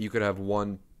 But you could have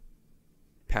 1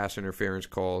 pass interference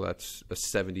call that's a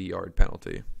 70-yard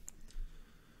penalty.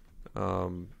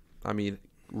 I mean,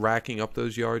 racking up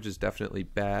those yards is definitely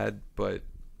bad, but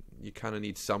you kind of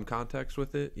need some context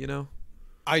with it,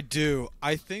 I do.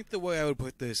 I think the way I would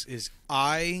put this is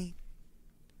I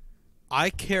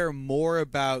care more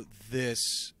about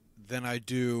this than I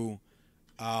do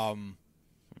like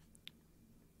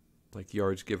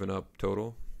yards given up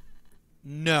total.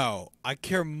 No, I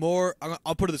care more.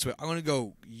 I'll put it this way. I'm going to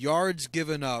go yards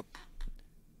given up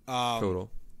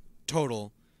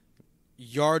total,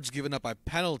 yards given up by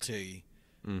penalty,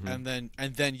 and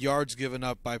then yards given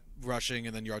up by rushing,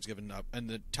 and then yards given up, and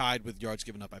then tied with yards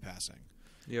given up by passing.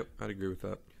 Yep, I'd agree with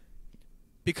that.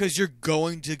 Because you're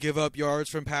going to give up yards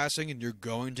from passing and you're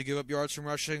going to give up yards from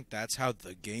rushing. That's how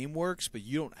the game works, but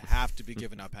you don't have to be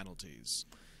giving up penalties.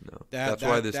 No, that's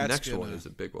why this next one is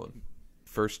a big one.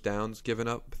 First downs given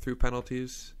up through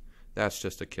penalties, that's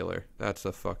just a killer. That's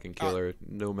a fucking killer,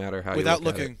 no matter how you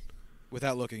look at it.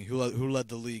 Without looking, who led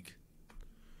the league?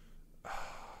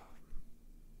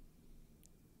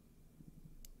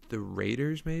 The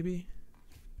Raiders, maybe?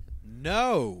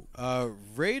 No.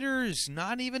 Raiders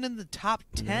not even in the top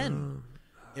 10. No.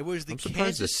 It was the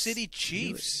Kansas City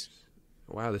Chiefs.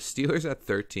 Wow, the Steelers at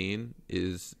 13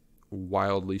 is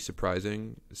wildly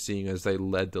surprising, seeing as they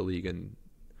led the league in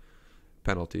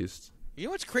penalties. You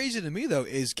know what's crazy to me, though,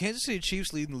 is Kansas City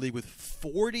Chiefs leading the league with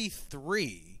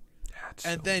 43. That's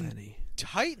and so then many.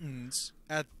 Titans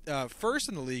at first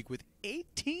in the league with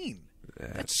 18. That's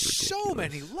ridiculous. So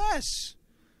many less.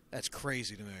 That's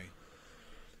crazy to me.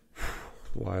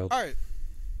 Wild. All right.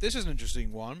 This is an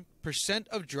interesting one. Percent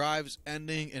of drives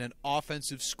ending in an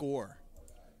offensive score.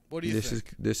 What do you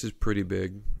think? This is pretty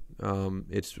big.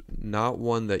 It's not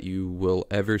one that you will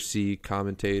ever see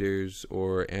commentators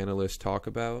or analysts talk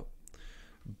about,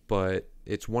 but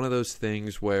it's one of those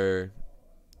things where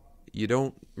you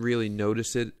don't really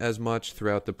notice it as much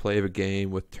throughout the play of a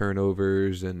game with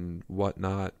turnovers and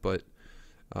whatnot, but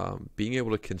being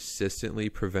able to consistently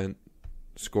prevent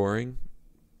scoring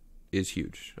is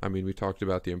huge. I mean, we talked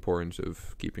about the importance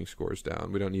of keeping scores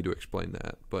down. We don't need to explain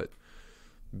that, but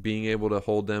being able to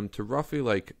hold them to roughly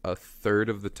like a third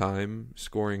of the time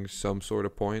scoring some sort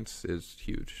of points is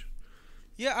huge.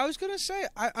 Yeah, I was going to say,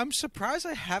 I'm surprised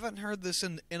I haven't heard this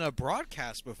in a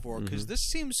broadcast before, because this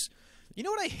seems... You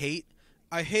know what I hate?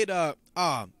 I hate,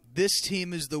 this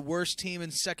team is the worst team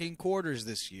in second quarters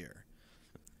this year.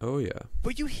 Oh, yeah.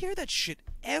 But you hear that shit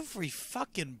every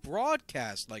fucking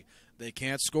broadcast. Like, they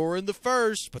can't score in the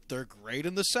first, but they're great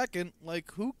in the second.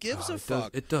 Like, who gives a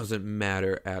fuck? It doesn't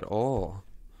matter at all.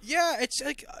 Yeah, it's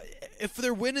like, if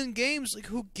they're winning games, like,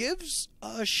 who gives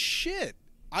a shit?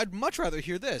 I'd much rather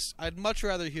hear this.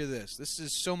 This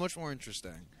is so much more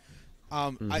interesting.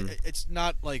 It's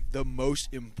not, like, the most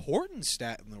important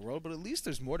stat in the world, but at least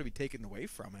there's more to be taken away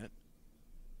from it.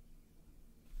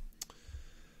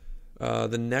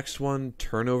 The next one,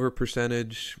 turnover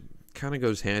percentage, kind of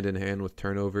goes hand in hand with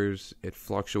turnovers. It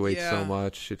fluctuates so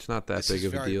much. It's not that big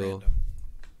of a deal.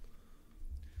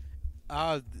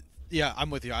 Yeah, I'm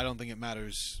with you. I don't think it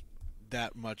matters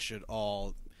that much at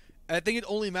all. I think it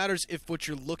only matters if what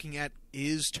you're looking at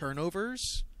is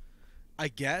turnovers. I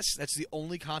guess that's the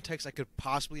only context I could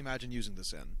possibly imagine using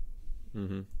this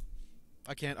in.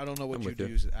 I don't know what you'd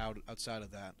use it outside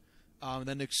of that.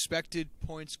 Then expected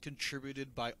points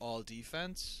contributed by all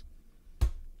defense.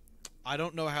 I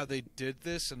don't know how they did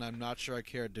this, and I'm not sure I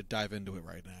care to dive into it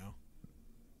right now.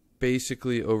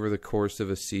 Basically, over the course of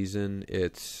a season,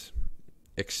 it's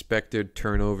expected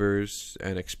turnovers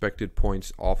and expected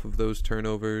points off of those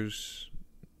turnovers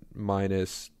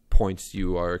minus points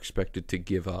you are expected to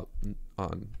give up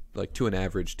on, like, to an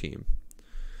average team.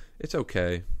 It's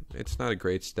okay. It's not a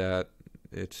great stat.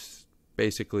 It's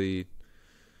basically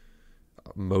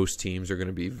most teams are going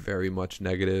to be very much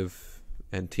negative,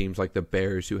 and teams like the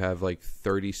Bears, who have like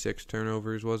 36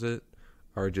 turnovers,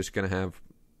 are just going to have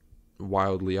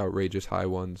wildly outrageous high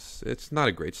ones. It's not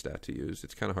a great stat to use.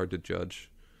 It's kind of hard to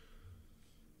judge.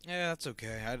 Yeah, that's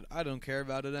okay. I don't care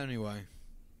about it anyway.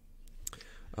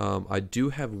 I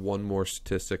do have one more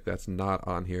statistic that's not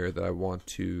on here that I want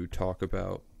to talk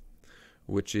about,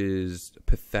 which is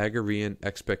Pythagorean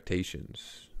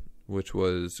expectations, which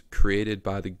was created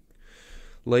by the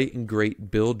late and great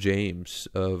Bill James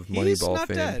of Moneyball fame. He's not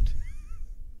dead.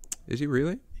 Is he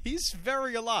really? He's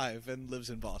very alive and lives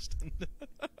in Boston.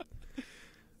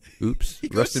 Oops.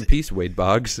 Rest in peace, Wade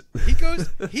Boggs.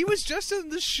 He was just in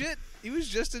the shit. He was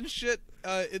just in shit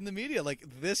in the media like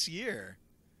this year.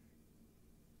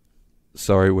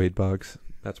 Sorry, Wade Boggs.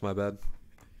 That's my bad.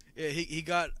 Yeah, he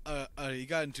got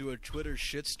into a Twitter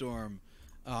shitstorm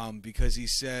because he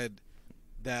said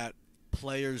that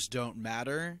players don't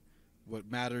matter. What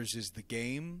matters is the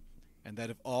game, and that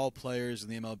if all players in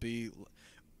the MLB...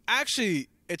 Actually,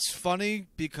 it's funny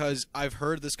because I've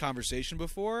heard this conversation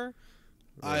before,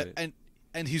 right.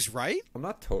 And he's right. I'm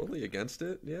not totally against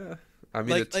it, yeah. I mean,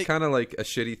 Like- it's kind of like a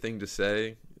shitty thing to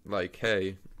say, like,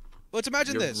 hey, Let's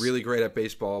imagine you're this. really great at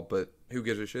baseball, but who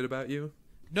gives a shit about you?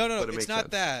 No, But it it's makes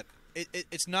not sense. that.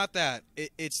 It's not that.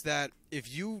 It's that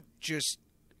if you just...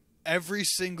 Every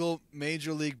single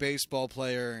Major League Baseball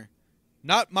player...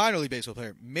 Not minor league baseball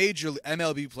player, major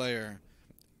MLB player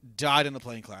died in a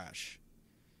plane crash.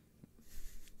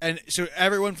 And so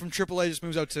everyone from AAA just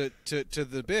moves out to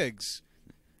the bigs.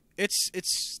 It's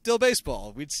still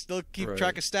baseball. We'd still keep Right.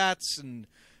 track of stats, and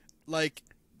like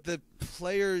the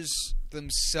players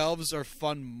themselves are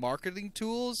fun marketing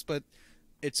tools, but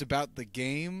it's about the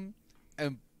game.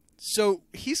 And so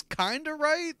he's kind of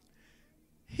right.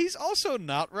 He's also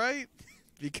not right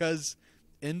because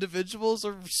individuals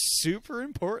are super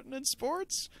important in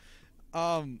sports.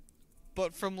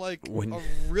 But from like a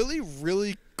really,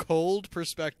 really cold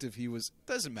perspective,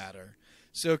 doesn't matter.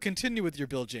 So continue with your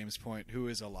Bill James point, who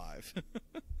is alive.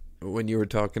 When you were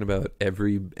talking about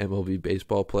every MLB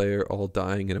baseball player all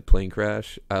dying in a plane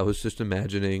crash, I was just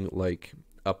imagining like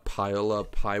a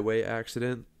pile-up highway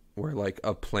accident where like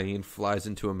a plane flies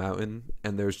into a mountain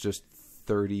and there's just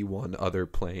 31 other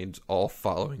planes all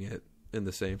following it in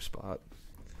the same spot.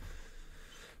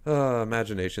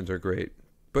 Imaginations are great.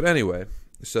 But anyway,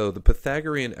 so the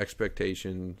Pythagorean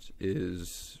expectations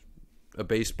is a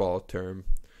baseball term.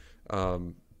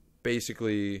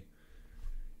 Basically,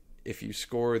 if you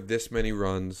score this many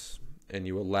runs and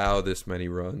you allow this many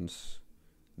runs,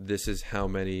 this is how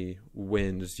many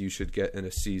wins you should get in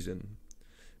a season.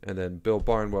 And then Bill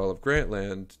Barnwell of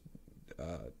Grantland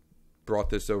brought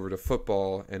this over to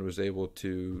football and was able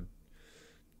to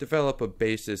develop a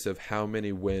basis of how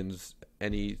many wins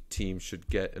any team should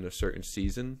get in a certain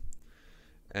season.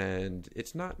 And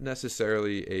it's not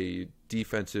necessarily a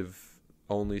defensive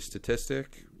only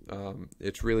statistic.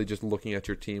 It's really just looking at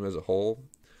your team as a whole.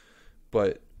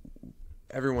 But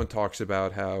everyone talks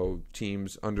about how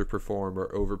teams underperform or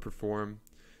overperform,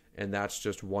 and that's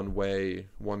just one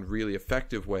really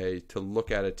effective way to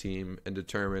look at a team and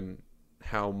determine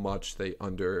how much they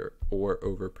under or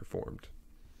overperformed.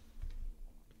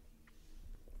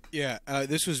 Yeah,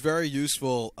 this was very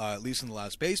useful, at least in the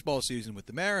last baseball season with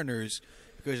the Mariners,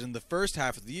 because in the first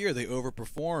half of the year they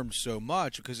overperformed so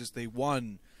much because they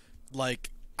won, like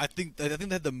I think they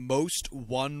had the most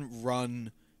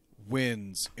one-run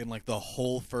wins in like the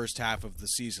whole first half of the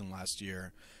season last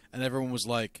year, and everyone was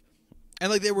like, and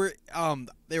like they were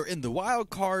in the wild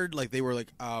card, like they were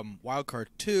like wild card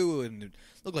 2, and it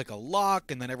looked like a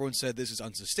lock, and then everyone said this is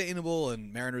unsustainable,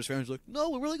 and Mariners fans were like, no,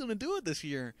 we're really going to do it this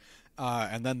year.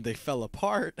 And then they fell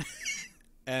apart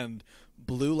and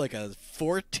blew like a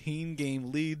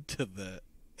 14-game lead to the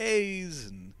A's,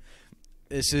 and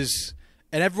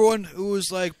and everyone who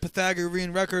was like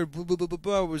Pythagorean record blah, blah, blah, blah,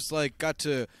 blah, was like got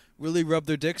to really rub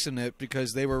their dicks in it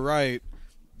because they were right.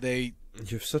 You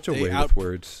have such a way with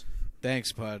words.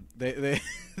 Thanks, bud. They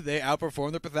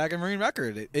outperformed the Pythagorean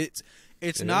record.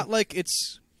 It's not like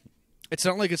it's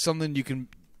not like it's something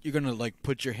you're gonna like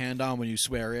put your hand on when you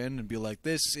swear in and be like,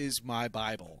 this is my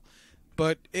Bible.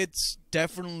 But it's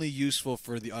definitely useful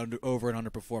for the over and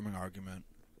underperforming argument.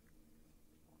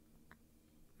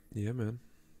 Yeah, man.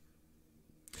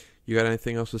 You got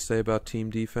anything else to say about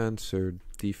team defense or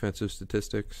defensive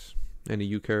statistics? Any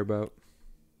you care about?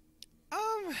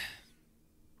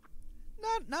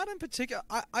 Not in particular.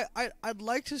 I'd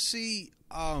like to see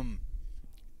time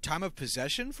of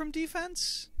possession from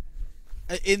defense.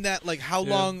 In that, like, how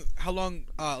long,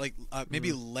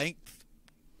 maybe length,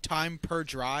 time per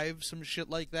drive, some shit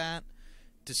like that.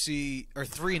 to see, or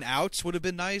 3 and outs would have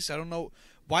been nice. I don't know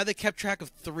why they kept track of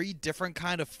 3 different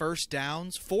kind of first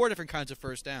downs, 4 different kinds of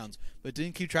first downs, but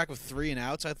didn't keep track of 3 and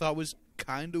outs. I thought was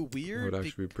kind of weird. That would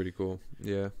actually be pretty cool.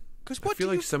 Yeah. Because I feel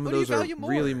like some of those are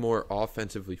really more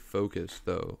offensively focused,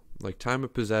 though. Like time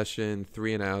of possession,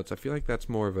 3 and outs. I feel like that's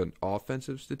more of an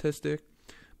offensive statistic,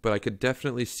 but I could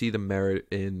definitely see the merit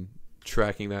in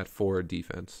tracking that for a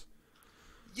defense.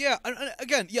 Yeah,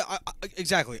 again,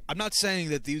 exactly. I'm not saying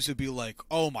that these would be like,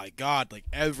 oh my god, like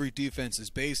every defense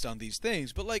is based on these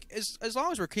things, but like as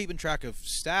long as we're keeping track of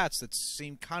stats that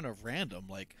seem kind of random,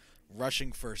 like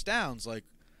rushing first downs, like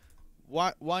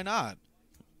why not?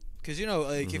 Because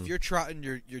like if you're trotting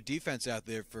your defense out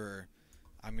there for,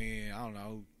 I mean, I don't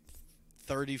know,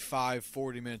 35,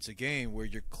 40 minutes a game where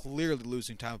you're clearly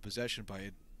losing time of possession by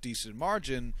a decent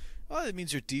margin, well, it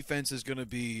means your defense is going to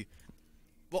be,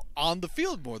 well, on the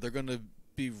field more. They're going to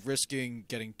be risking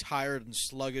getting tired and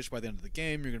sluggish by the end of the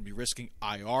game. You're going to be risking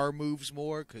IR moves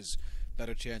more because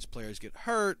better chance players get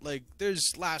hurt. Like,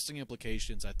 there's lasting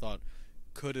implications I thought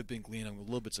could have been gleaned. I'm a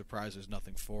little bit surprised there's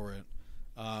nothing for it.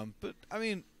 But, I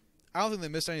mean, I don't think they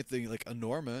missed anything, like,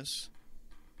 enormous.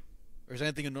 Or is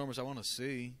anything enormous I want to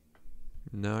see?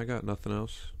 No, I got nothing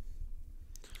else.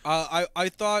 I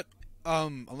thought,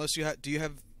 unless you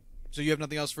have, so you have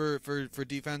nothing else for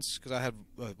defense? Because I had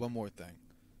one more thing.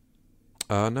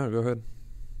 No, go ahead.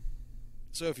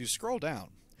 So if you scroll down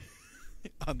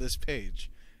on this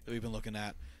page that we've been looking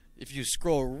at, if you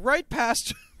scroll right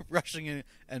past rushing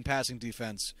and passing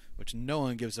defense, which no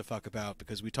one gives a fuck about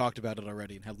because we talked about it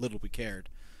already and how little we cared,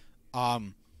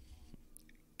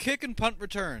 kick and punt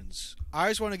returns. I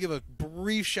just want to give a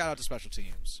brief shout out to special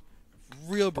teams.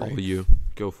 Real brief. All you.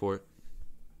 Go for it.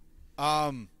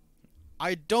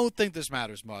 I don't think this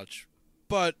matters much,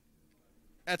 but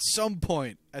at some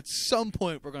point,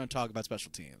 we're going to talk about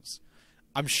special teams.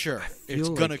 I'm sure it's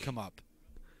going to come up.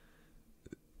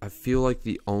 I feel like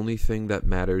the only thing that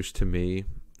matters to me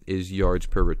is yards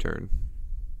per return.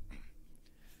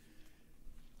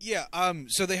 Yeah,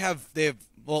 so they have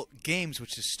games,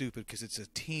 which is stupid because it's a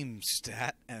team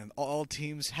stat and all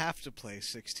teams have to play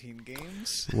 16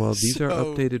 games. Well, these are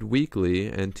updated weekly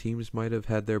and teams might have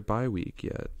had their bye week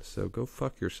yet. So go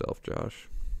fuck yourself, Josh.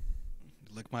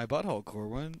 Lick my butthole,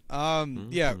 Corwin.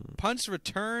 Yeah, punts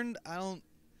returned I don't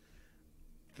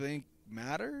think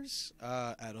matters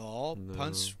at all. No.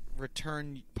 Punt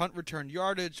return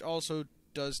yardage also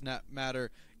does not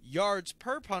matter. Yards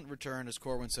per punt return, as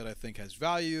Corwin said, I think has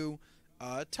value.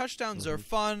 Touchdowns are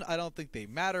fun. I don't think they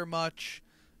matter much.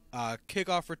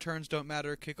 Kickoff returns don't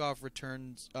matter. Kickoff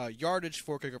returns, yardage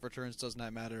for kickoff returns does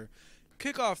not matter.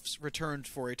 Kickoffs returned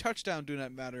for a touchdown do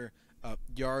not matter.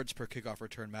 Yards per kickoff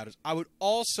return matters. I would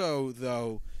also,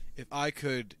 though, if I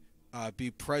could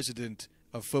be president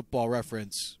of Football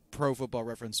Reference, Pro Football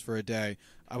Reference for a day,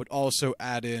 I would also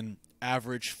add in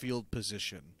average field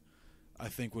position. I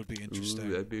think would be interesting.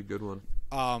 Ooh, that'd be a good one.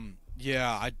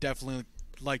 Yeah, I'd definitely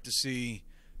like to see.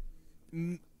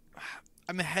 I'm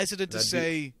hesitant to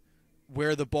say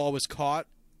where the ball was caught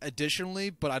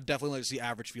additionally, but I'd definitely like to see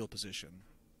average field position.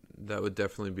 That would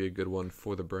definitely be a good one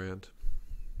for the brand.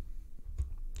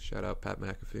 Shout out Pat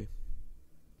McAfee.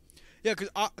 Yeah,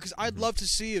 because I'd love to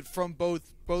see it from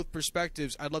both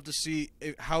perspectives. I'd love to see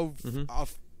how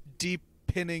deep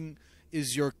pinning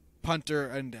is your punter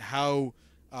and how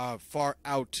far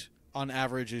out on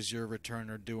average is your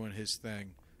returner doing his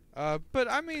thing. But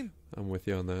I mean, I'm with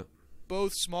you on that.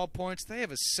 Both small points. They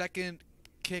have a second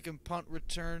kick and punt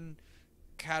return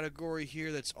category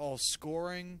here that's all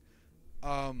scoring.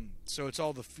 So it's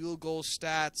all the field goal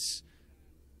stats.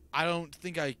 I don't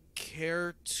think I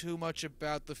care too much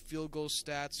about the field goal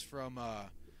stats from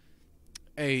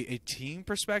a team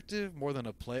perspective more than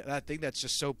a play. I think that's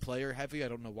just so player heavy. I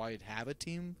don't know why you'd have a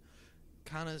team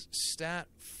kind of stat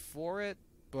for it,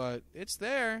 but it's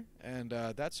there, and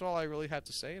that's all I really have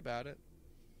to say about it.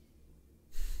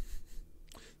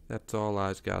 That's all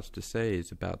I've got to say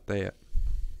is about that.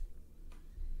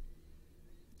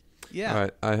 Yeah. All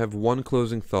right, I have one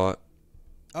closing thought.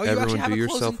 Oh, you Everyone, actually have do a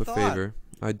yourself a closing favor.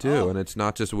 I do, Oh. and it's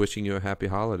not just wishing you a happy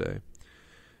holiday.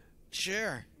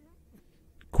 Sure.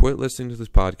 Quit listening to this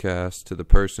podcast to the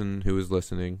person who is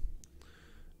listening.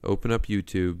 Open up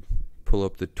YouTube, pull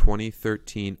up the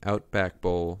 2013 Outback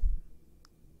Bowl.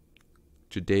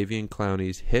 Jadeveon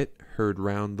Clowney's hit heard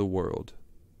round the world.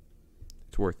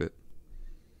 It's worth it.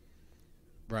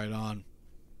 Right on.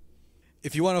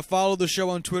 If you want to follow the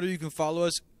show on Twitter, you can follow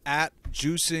us at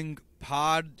JuicingPod.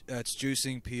 That's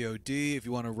JuicingPod. If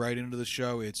you want to write into the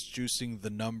show, it's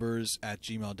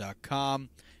juicingthenumbers@gmail.com.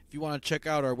 If you want to check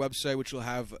out our website, which will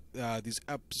have these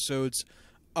episodes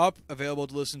up, available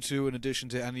to listen to in addition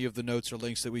to any of the notes or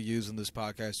links that we use in this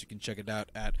podcast. You can check it out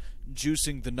at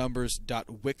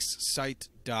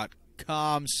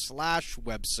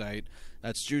juicingthenumbers.wixsite.com/website.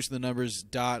 That's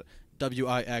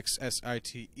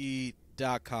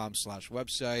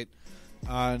juicingthenumbers.wixsite.com/website.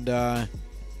 And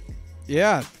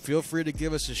yeah, feel free to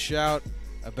give us a shout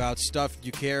about stuff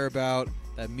you care about,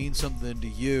 that means something to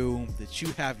you, that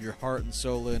you have your heart and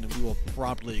soul in, and we will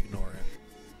promptly ignore it.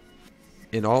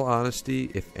 In all honesty,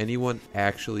 if anyone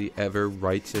actually ever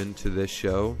writes into this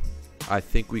show, I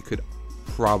think we could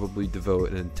probably devote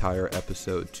an entire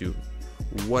episode to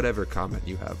whatever comment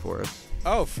you have for us.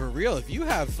 Oh, for real? If you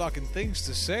have fucking things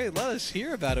to say, let us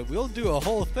hear about it. We'll do a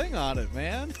whole thing on it,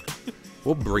 man.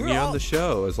 We'll bring you on the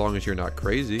show as long as you're not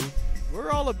crazy.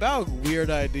 We're all about weird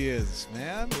ideas,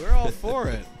 man. We're all for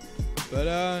it.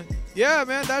 But, yeah,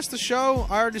 man, that's the show.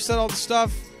 I already said all the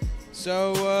stuff.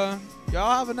 So,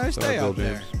 y'all have a nice day out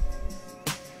there.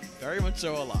 Very much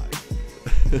so alive.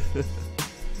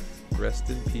 Rest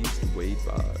in peace, Wade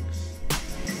Boggs.